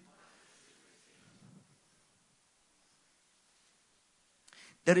written.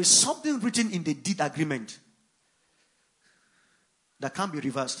 There is something written in the deed agreement that can't be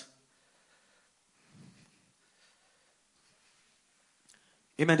reversed.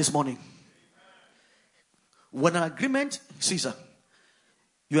 Amen this morning. When an agreement, Caesar,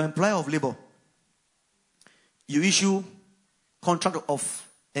 you're an employer of labor, you issue contract of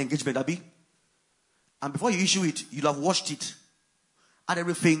engagement, Abi, and before you issue it, you'll have watched it and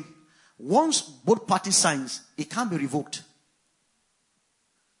everything. Once both parties signs, it can't be revoked.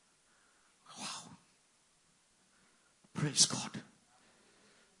 Wow. Praise God.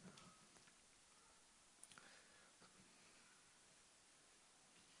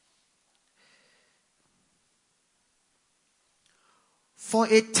 For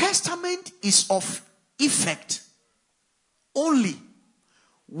a testament is of effect only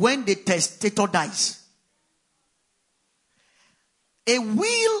when the testator dies. A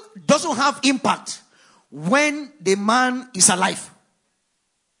will doesn't have impact when the man is alive.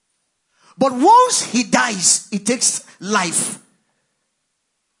 But once he dies, it takes life.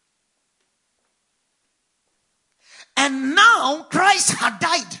 And now Christ had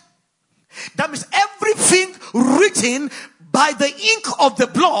died. That means everything written by the ink of the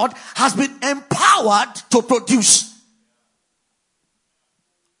blood has been empowered to produce.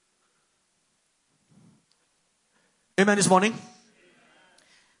 Amen this morning.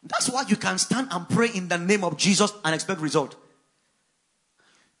 That's why you can stand and pray in the name of Jesus and expect result.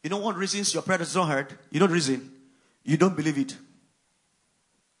 You know one reason your prayer is not heard? You know the reason? You don't believe it.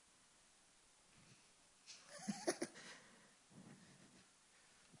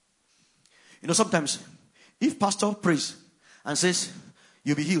 You know, sometimes if pastor prays and says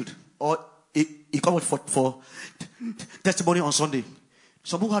you'll be healed, or he comes for testimony on Sunday,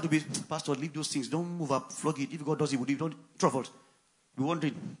 some people have to be, pastor, leave those things, don't move up, flog it. If God does it, will leave, don't trouble. Be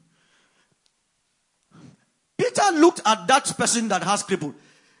wondering. Peter looked at that person that has crippled.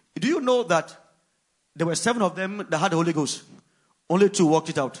 Do you know that there were 7 of them that had the Holy Ghost? Only 2 worked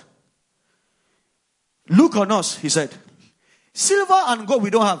it out. Look on us, he said. Silver and gold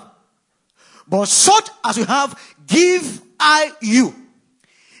we don't have. But such as we have, give I you.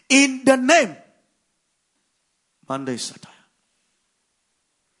 In the name. Monday Saturday.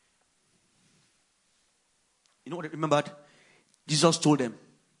 You know what I remembered? Jesus told them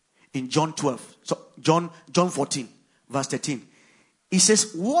in John 12. So John 14, verse 13. He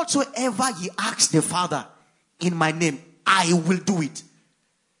says, whatsoever ye ask the Father in my name, I will do it.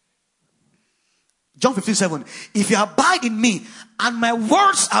 John 15:7. If you abide in me and my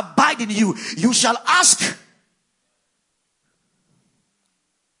words abide in you, you shall ask.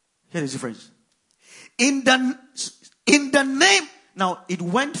 Here is the difference. In the name. Now it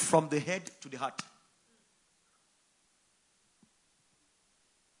went from the head to the heart.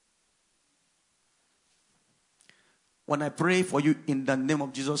 When I pray for you in the name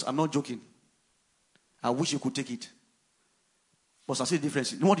of Jesus, I'm not joking. I wish you could take it. But I see the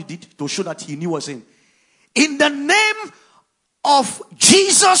difference. You know what he did? To show that he knew what he was saying. In the name of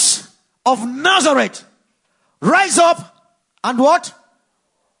Jesus of Nazareth, rise up and what?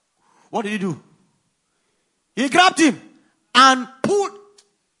 What did he do? He grabbed him and pulled.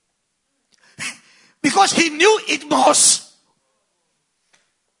 Because he knew it must.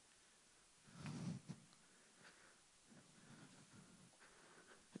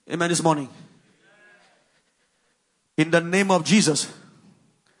 Amen this morning. In the name of Jesus,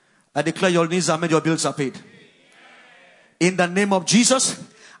 I declare your needs are met, your bills are paid. In the name of Jesus,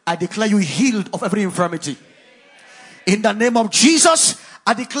 I declare you healed of every infirmity. In the name of Jesus,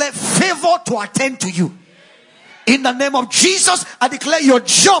 I declare favor to attend to you. In the name of Jesus, I declare your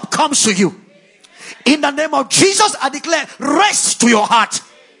job comes to you. In the name of Jesus, I declare rest to your heart.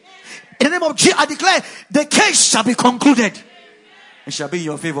 In the name of Jesus, I declare the case shall be concluded. It shall be in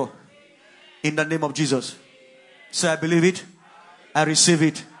your favor. In the name of Jesus. Say, I believe it. I receive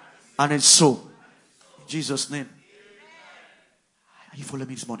it. And it's so. In Jesus' name. Are you following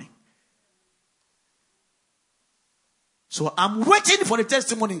me this morning? So I'm waiting for the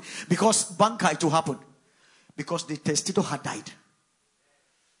testimony. Because banker, it will happen. Because the testator had died.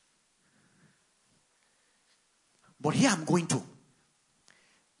 But here I'm going to.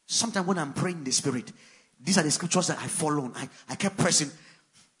 Sometimes when I'm praying in the spirit, these are the scriptures that I follow. I kept pressing.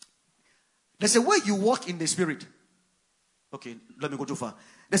 There's a way you walk in the spirit. Okay, let me go too far.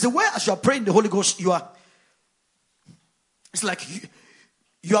 There's a way as you are praying the Holy Ghost, it's like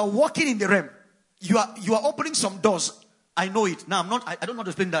you are walking in the realm. You are opening some doors. I know it. Now I don't know how to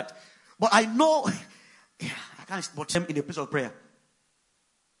explain that. But I know, I can't put them in a place of prayer.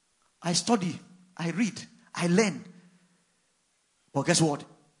 I study, I read, I learn. But guess what?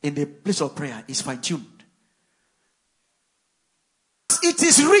 In the place of prayer, it's fine-tuned. It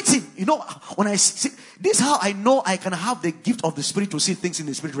is written. You know, when I see, this is how I know I can have the gift of the Spirit to see things in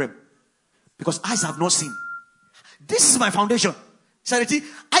the spirit realm. Because eyes have not seen. This is my foundation. Charity,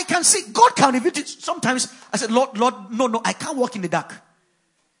 I can see. God can reveal it. Sometimes I said, Lord, no, I can't walk in the dark.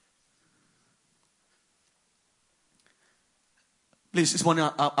 Please, this morning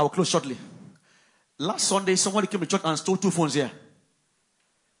I will close shortly. Last Sunday, somebody came to church and stole 2 phones here.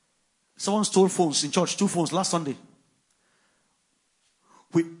 Someone stole phones in church, 2 phones last Sunday.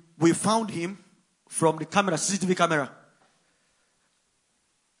 We found him from the camera, CCTV camera.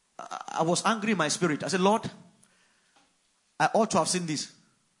 I was angry in my spirit. I said, Lord, I ought to have seen this.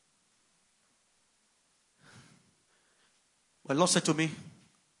 The Lord said to me,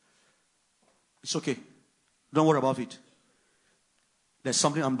 it's okay. Don't worry about it. There's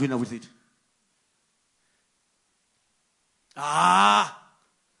something I'm doing with it.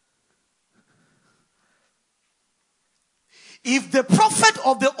 If the prophet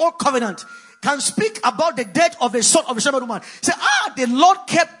of the old covenant can speak about the death of the son of a shepherd woman, say, the Lord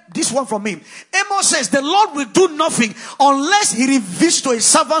kept this one from me. Amos says, the Lord will do nothing unless he reveals to his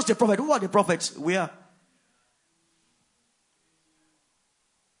servants the prophet. Who are the prophets? We are.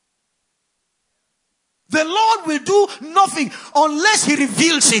 The Lord will do nothing unless he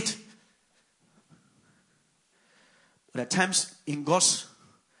reveals it. There are times in God's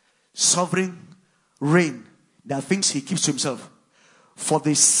sovereign reign, there are things he keeps to himself. For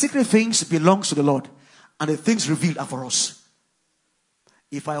the secret things belongs to the Lord, and the things revealed are for us.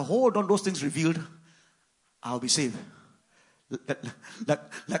 If I hold on those things revealed, I'll be saved. Like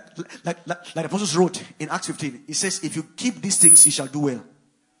the apostles wrote in Acts 15, it says, if you keep these things, you shall do well.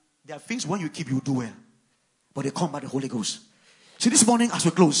 There are things when you keep, you do well. But they come by the Holy Ghost. So this morning as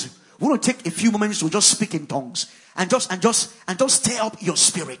we close, we want to take a few moments to just speak in tongues. And just stir up your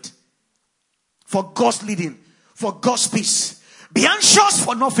spirit. For God's leading. For God's peace. Be anxious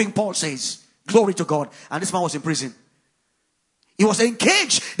for nothing, Paul says. Glory to God. And this man was in prison. He was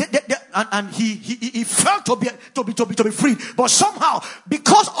engaged. And he felt to be free. But somehow,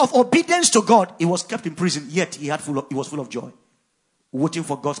 because of obedience to God, he was kept in prison. Yet he was full of joy. Waiting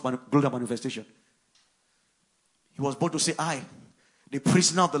for God's glorious manifestation. He was bold to say, I, the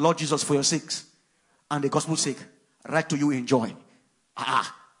prisoner of the Lord Jesus, for your sakes and the gospel's sake, write to you in joy.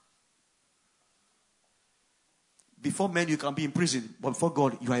 Before men, you can be in prison, but before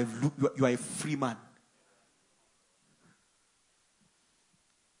God, you are a free man.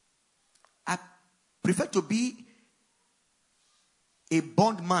 I prefer to be a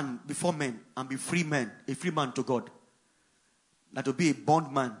bondman before men and be free man, a free man to God, than to be a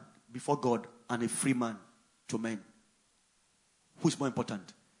bondman before God and a free man to men. Who is more important?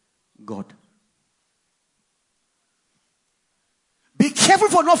 God. Be careful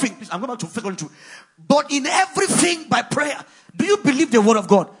for nothing. Please, I'm going back to 1 Corinthians 2. But in everything by prayer. Do you believe the word of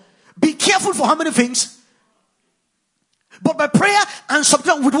God? Be careful for how many things? But by prayer and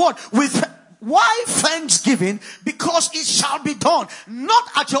supplication with what? With why thanksgiving? Because it shall be done. Not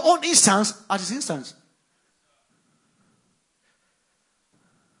at your own instance, at his instance.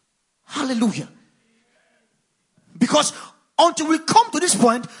 Hallelujah. Because until we come to this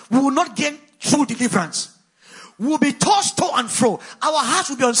point, we will not gain true deliverance. We will be tossed to and fro. Our hearts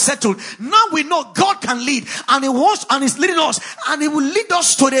will be unsettled. Now we know God can lead, and He wants, and He's leading us, and He will lead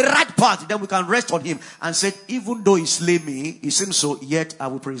us to the right path. Then we can rest on Him and say, even though He slay me, He seems so, yet I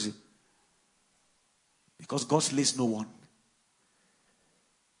will praise Him. Because God slays no one.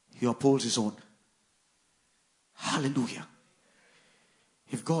 He upholds His own. Hallelujah.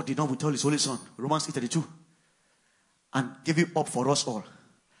 If God did not withhold His Holy Son, Romans 8:32, and give Him up for us all,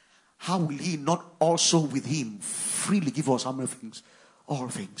 how will He not also with Him freely give us how many things? All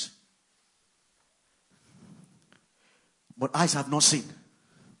things. But eyes have not seen,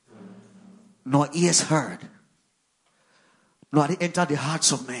 nor ears heard, nor have they entered the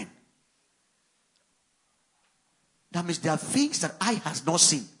hearts of men. That means there are things that eye has not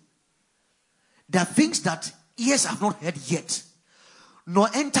seen. There are things that ears have not heard yet, nor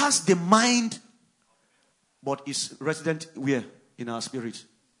enters the mind, but is resident where? In our spirit.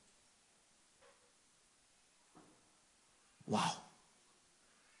 Wow.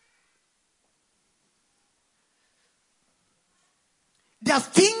 There are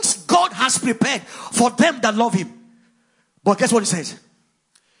things God has prepared for them that love Him. But guess what it says?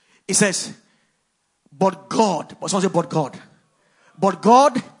 It says, but God, but someone say, but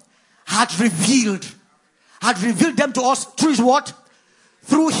God had revealed them to us through His what?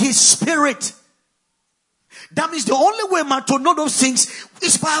 Through His Spirit. That means the only way, man, to know those things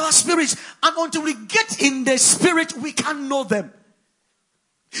is by our spirits. And until we get in the Spirit, we can't know them.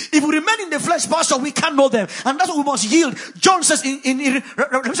 If we remain in the flesh, Pastor, we can't know them. And that's what we must yield. John says in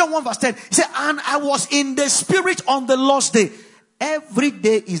Revelation 1 verse 10, he said, and I was in the Spirit on the Lord's day. Every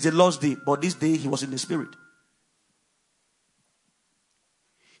day is the Lord's day, but this day He was in the Spirit.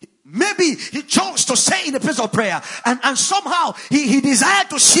 Maybe he chose to stay in the place of prayer. And somehow he desired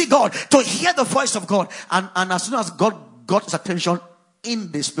to see God, to hear the voice of God. And as soon as God got his attention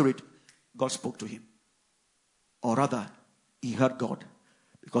in the Spirit, God spoke to him. Or rather, he heard God.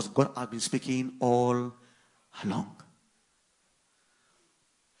 Because God had been speaking all along.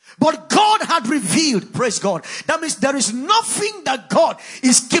 But God had revealed, praise God. That means there is nothing that God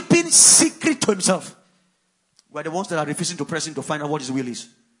is keeping secret to Himself. We're the ones that are refusing to press Him to find out what His will is.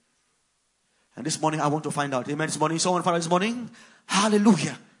 And this morning I want to find out. Amen. This morning, someone found out this morning.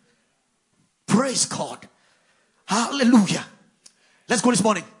 Hallelujah. Praise God. Hallelujah. Let's go this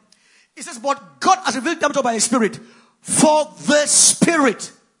morning. It says, but God has revealed them to by His Spirit. For the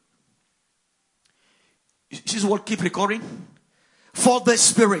Spirit. This is what keep recurring. For the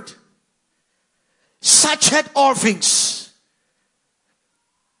Spirit searcheth all things.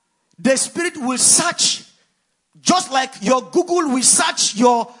 The Spirit will search, just like your Google will search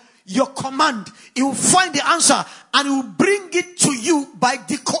your command. It will find the answer and it will bring it to you by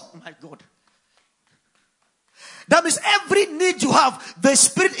decode. My God. That means every need you have, the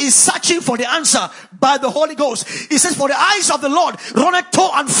Spirit is searching for the answer by the Holy Ghost. It says, for the eyes of the Lord runneth to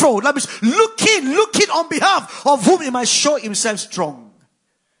and fro. That means looking on behalf of whom He might show Himself strong.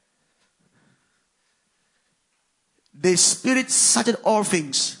 The Spirit searcheth all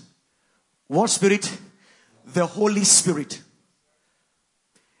things. What Spirit? The Holy Spirit.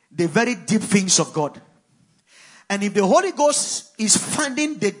 The very deep things of God. And if the Holy Ghost is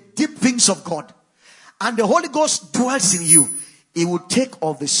finding the deep things of God, and the Holy Ghost dwells in you, He will take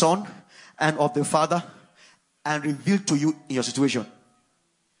of the Son and of the Father and reveal to you in your situation.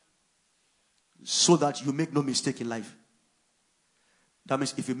 So that you make no mistake in life. That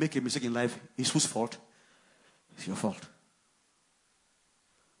means if you make a mistake in life, it's whose fault? It's your fault.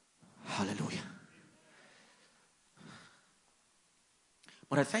 Hallelujah.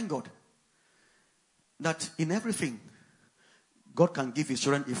 But I thank God that in everything, God can give His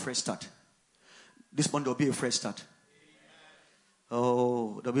children a fresh start. This morning there will be a fresh start.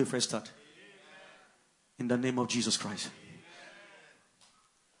 Oh, there will be a fresh start. In the name of Jesus Christ.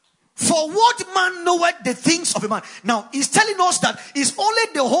 For what man knoweth the things of a man? Now, He's telling us that it's only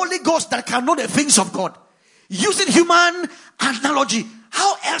the Holy Ghost that can know the things of God. Using human analogy.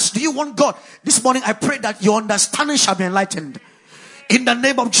 How else do you want God? This morning I pray that your understanding shall be enlightened. In the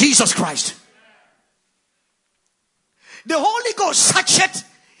name of Jesus Christ. The Holy Ghost searcheth.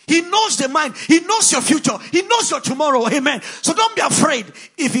 He knows the mind. He knows your future. He knows your tomorrow. Amen. So don't be afraid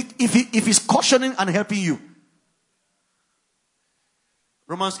if He's cautioning and helping you.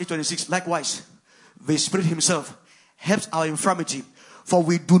 Romans 8:26. Likewise, the Spirit Himself helps our infirmity. For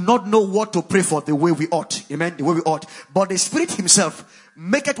we do not know what to pray for the way we ought. Amen. The way we ought. But the Spirit Himself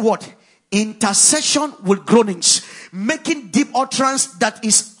maketh what? Intercession with groanings, making deep utterance that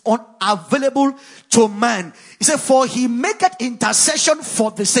is unavailable to man. He said, for He maketh intercession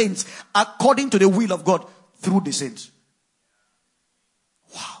for the saints according to the will of God through the saints.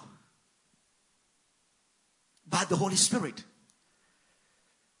 Wow. By the Holy Spirit.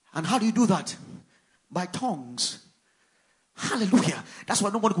 And how do you do that? By tongues. Hallelujah. That's why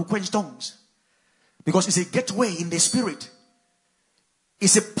nobody could quench tongues. Because it's a gateway in the Spirit.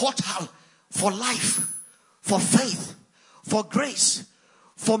 It's a portal for life, for faith, for grace,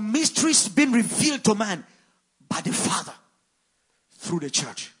 for mysteries being revealed to man by the Father through the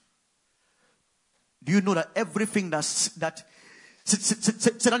church. Do you know that everything that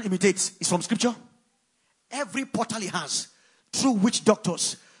Satan imitates is from Scripture? Every portal he has, through witch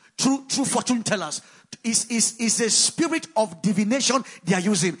doctors, through fortune tellers, is a spirit of divination they are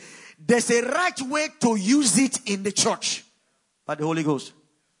using. There's a right way to use it in the church by the Holy Ghost.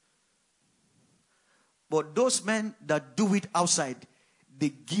 But those men that do it outside, they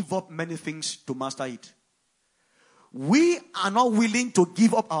give up many things to master it. We are not willing to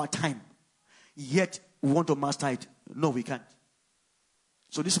give up our time, yet we want to master it. No, we can't.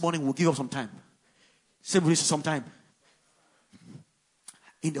 So this morning we'll give up some time. Say some time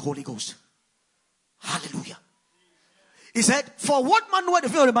in the Holy Ghost. Hallelujah. He said, for what man knoweth the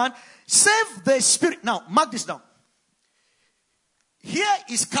fear of the man, save the Spirit. Now, mark this down. Here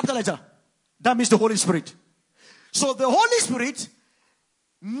is capital letter. That means the Holy Spirit. So the Holy Spirit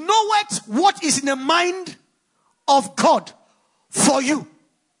knoweth what is in the mind of God for you.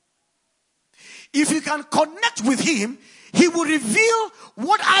 If you can connect with Him, He will reveal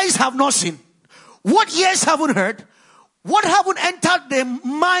what eyes have not seen, what ears haven't heard, what haven't entered the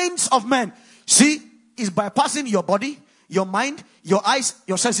minds of men. See, it's bypassing your body, your mind, your eyes,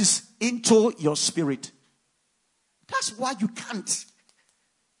 your senses into your spirit. That's why you can't.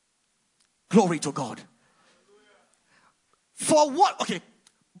 Glory to God. For what? Okay.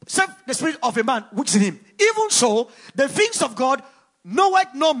 Save the spirit of a man which is in him. Even so, the things of God knoweth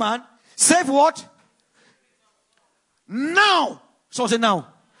no man, save what? Now. Someone say now.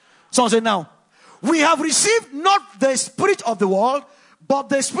 Someone say now. We have received not the spirit of the world, but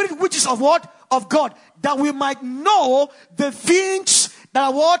the Spirit which is of what? Of God. That we might know the things that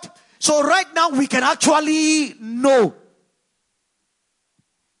are what? So right now we can actually know.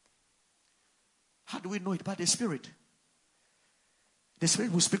 How do we know it? By the Spirit. The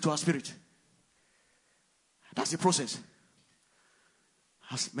Spirit will speak to our spirit. That's the process.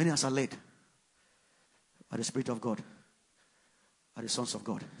 As many as are led by the Spirit of God are the sons of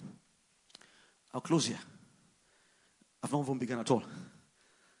God. I'll close here. I've not even begun at all.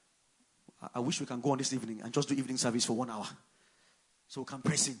 I wish we can go on this evening and just do evening service for 1 hour. So we can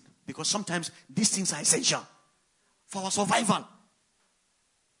press in. Because sometimes these things are essential for our survival.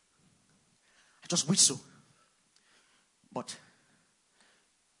 I just wish so. But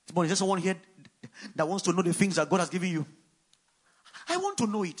this morning, is there someone here that wants to know the things that God has given you? I want to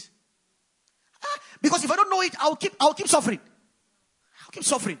know it. Because if I don't know it, I'll keep suffering. I'll keep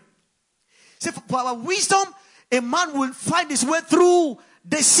suffering. See, for our wisdom, a man will find his way through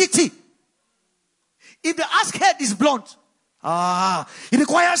the city. If the axe head is blunt, it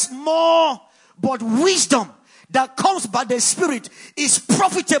requires more. But wisdom that comes by the Spirit is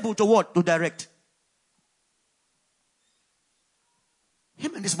profitable to what? To direct.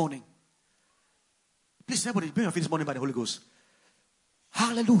 Amen this morning. Please, everybody, bring your feet this morning by the Holy Ghost.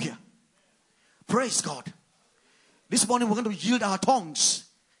 Hallelujah. Praise God. This morning we're going to yield our tongues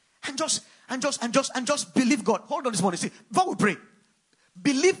and just believe God. Hold on this morning. See, before we pray,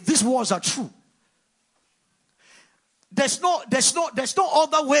 believe these words are true. There's no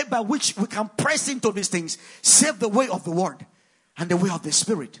other way by which we can press into these things save the way of the Word and the way of the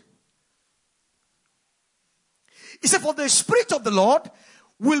Spirit. He said, for the Spirit of the Lord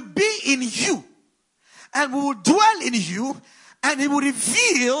will be in you and will dwell in you, and He will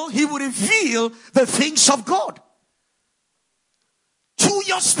reveal the things of God to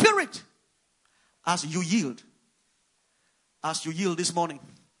your spirit as you yield. As you yield this morning.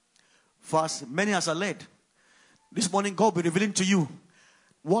 For as many as are led, this morning God will be revealing to you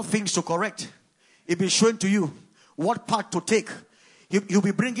what things to correct. He'll be showing to you what path to take. He'll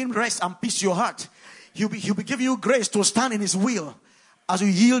be bringing rest and peace to your heart. He'll be giving you grace to stand in His will as you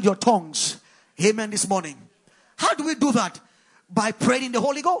yield your tongues. Amen this morning. How do we do that? By praying in the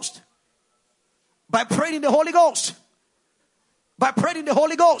Holy Ghost. By praying in the Holy Ghost. By praying in the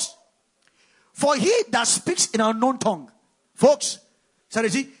Holy Ghost. For he that speaks in an unknown tongue, folks,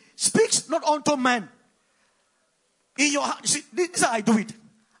 speaks not unto man. In your heart, see, this is how I do it.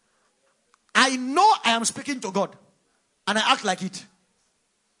 I know I am speaking to God, and I act like it.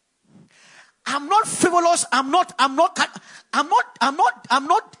 I'm not frivolous. I'm not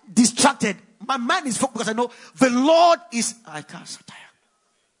distracted. My mind is focused because I know the Lord is. I can't satire.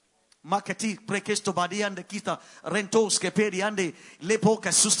 Marketi prekesto badiande kita rentos kepediande lepo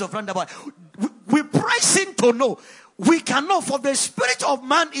kasusto vrandaba. We praise Him to know. We cannot, for the spirit of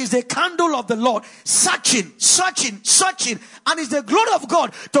man is the candle of the Lord, searching, and it's the glory of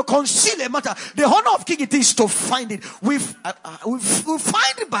God to conceal a matter. The honor of King it is to find it. We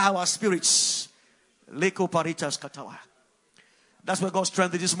find it by our spirits. Leko paritas katawa. That's where God's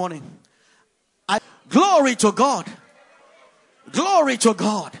strength is this morning. Glory to God. Glory to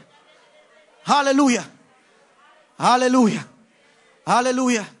God. Hallelujah. Hallelujah.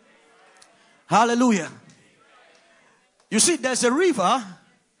 Hallelujah. Hallelujah. You see, there's a river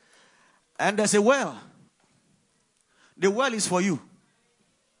and there's a well. The well is for you.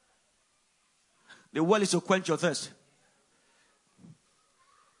 The well is to quench your thirst.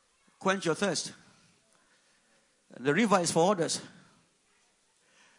 Quench your thirst. The river is for others.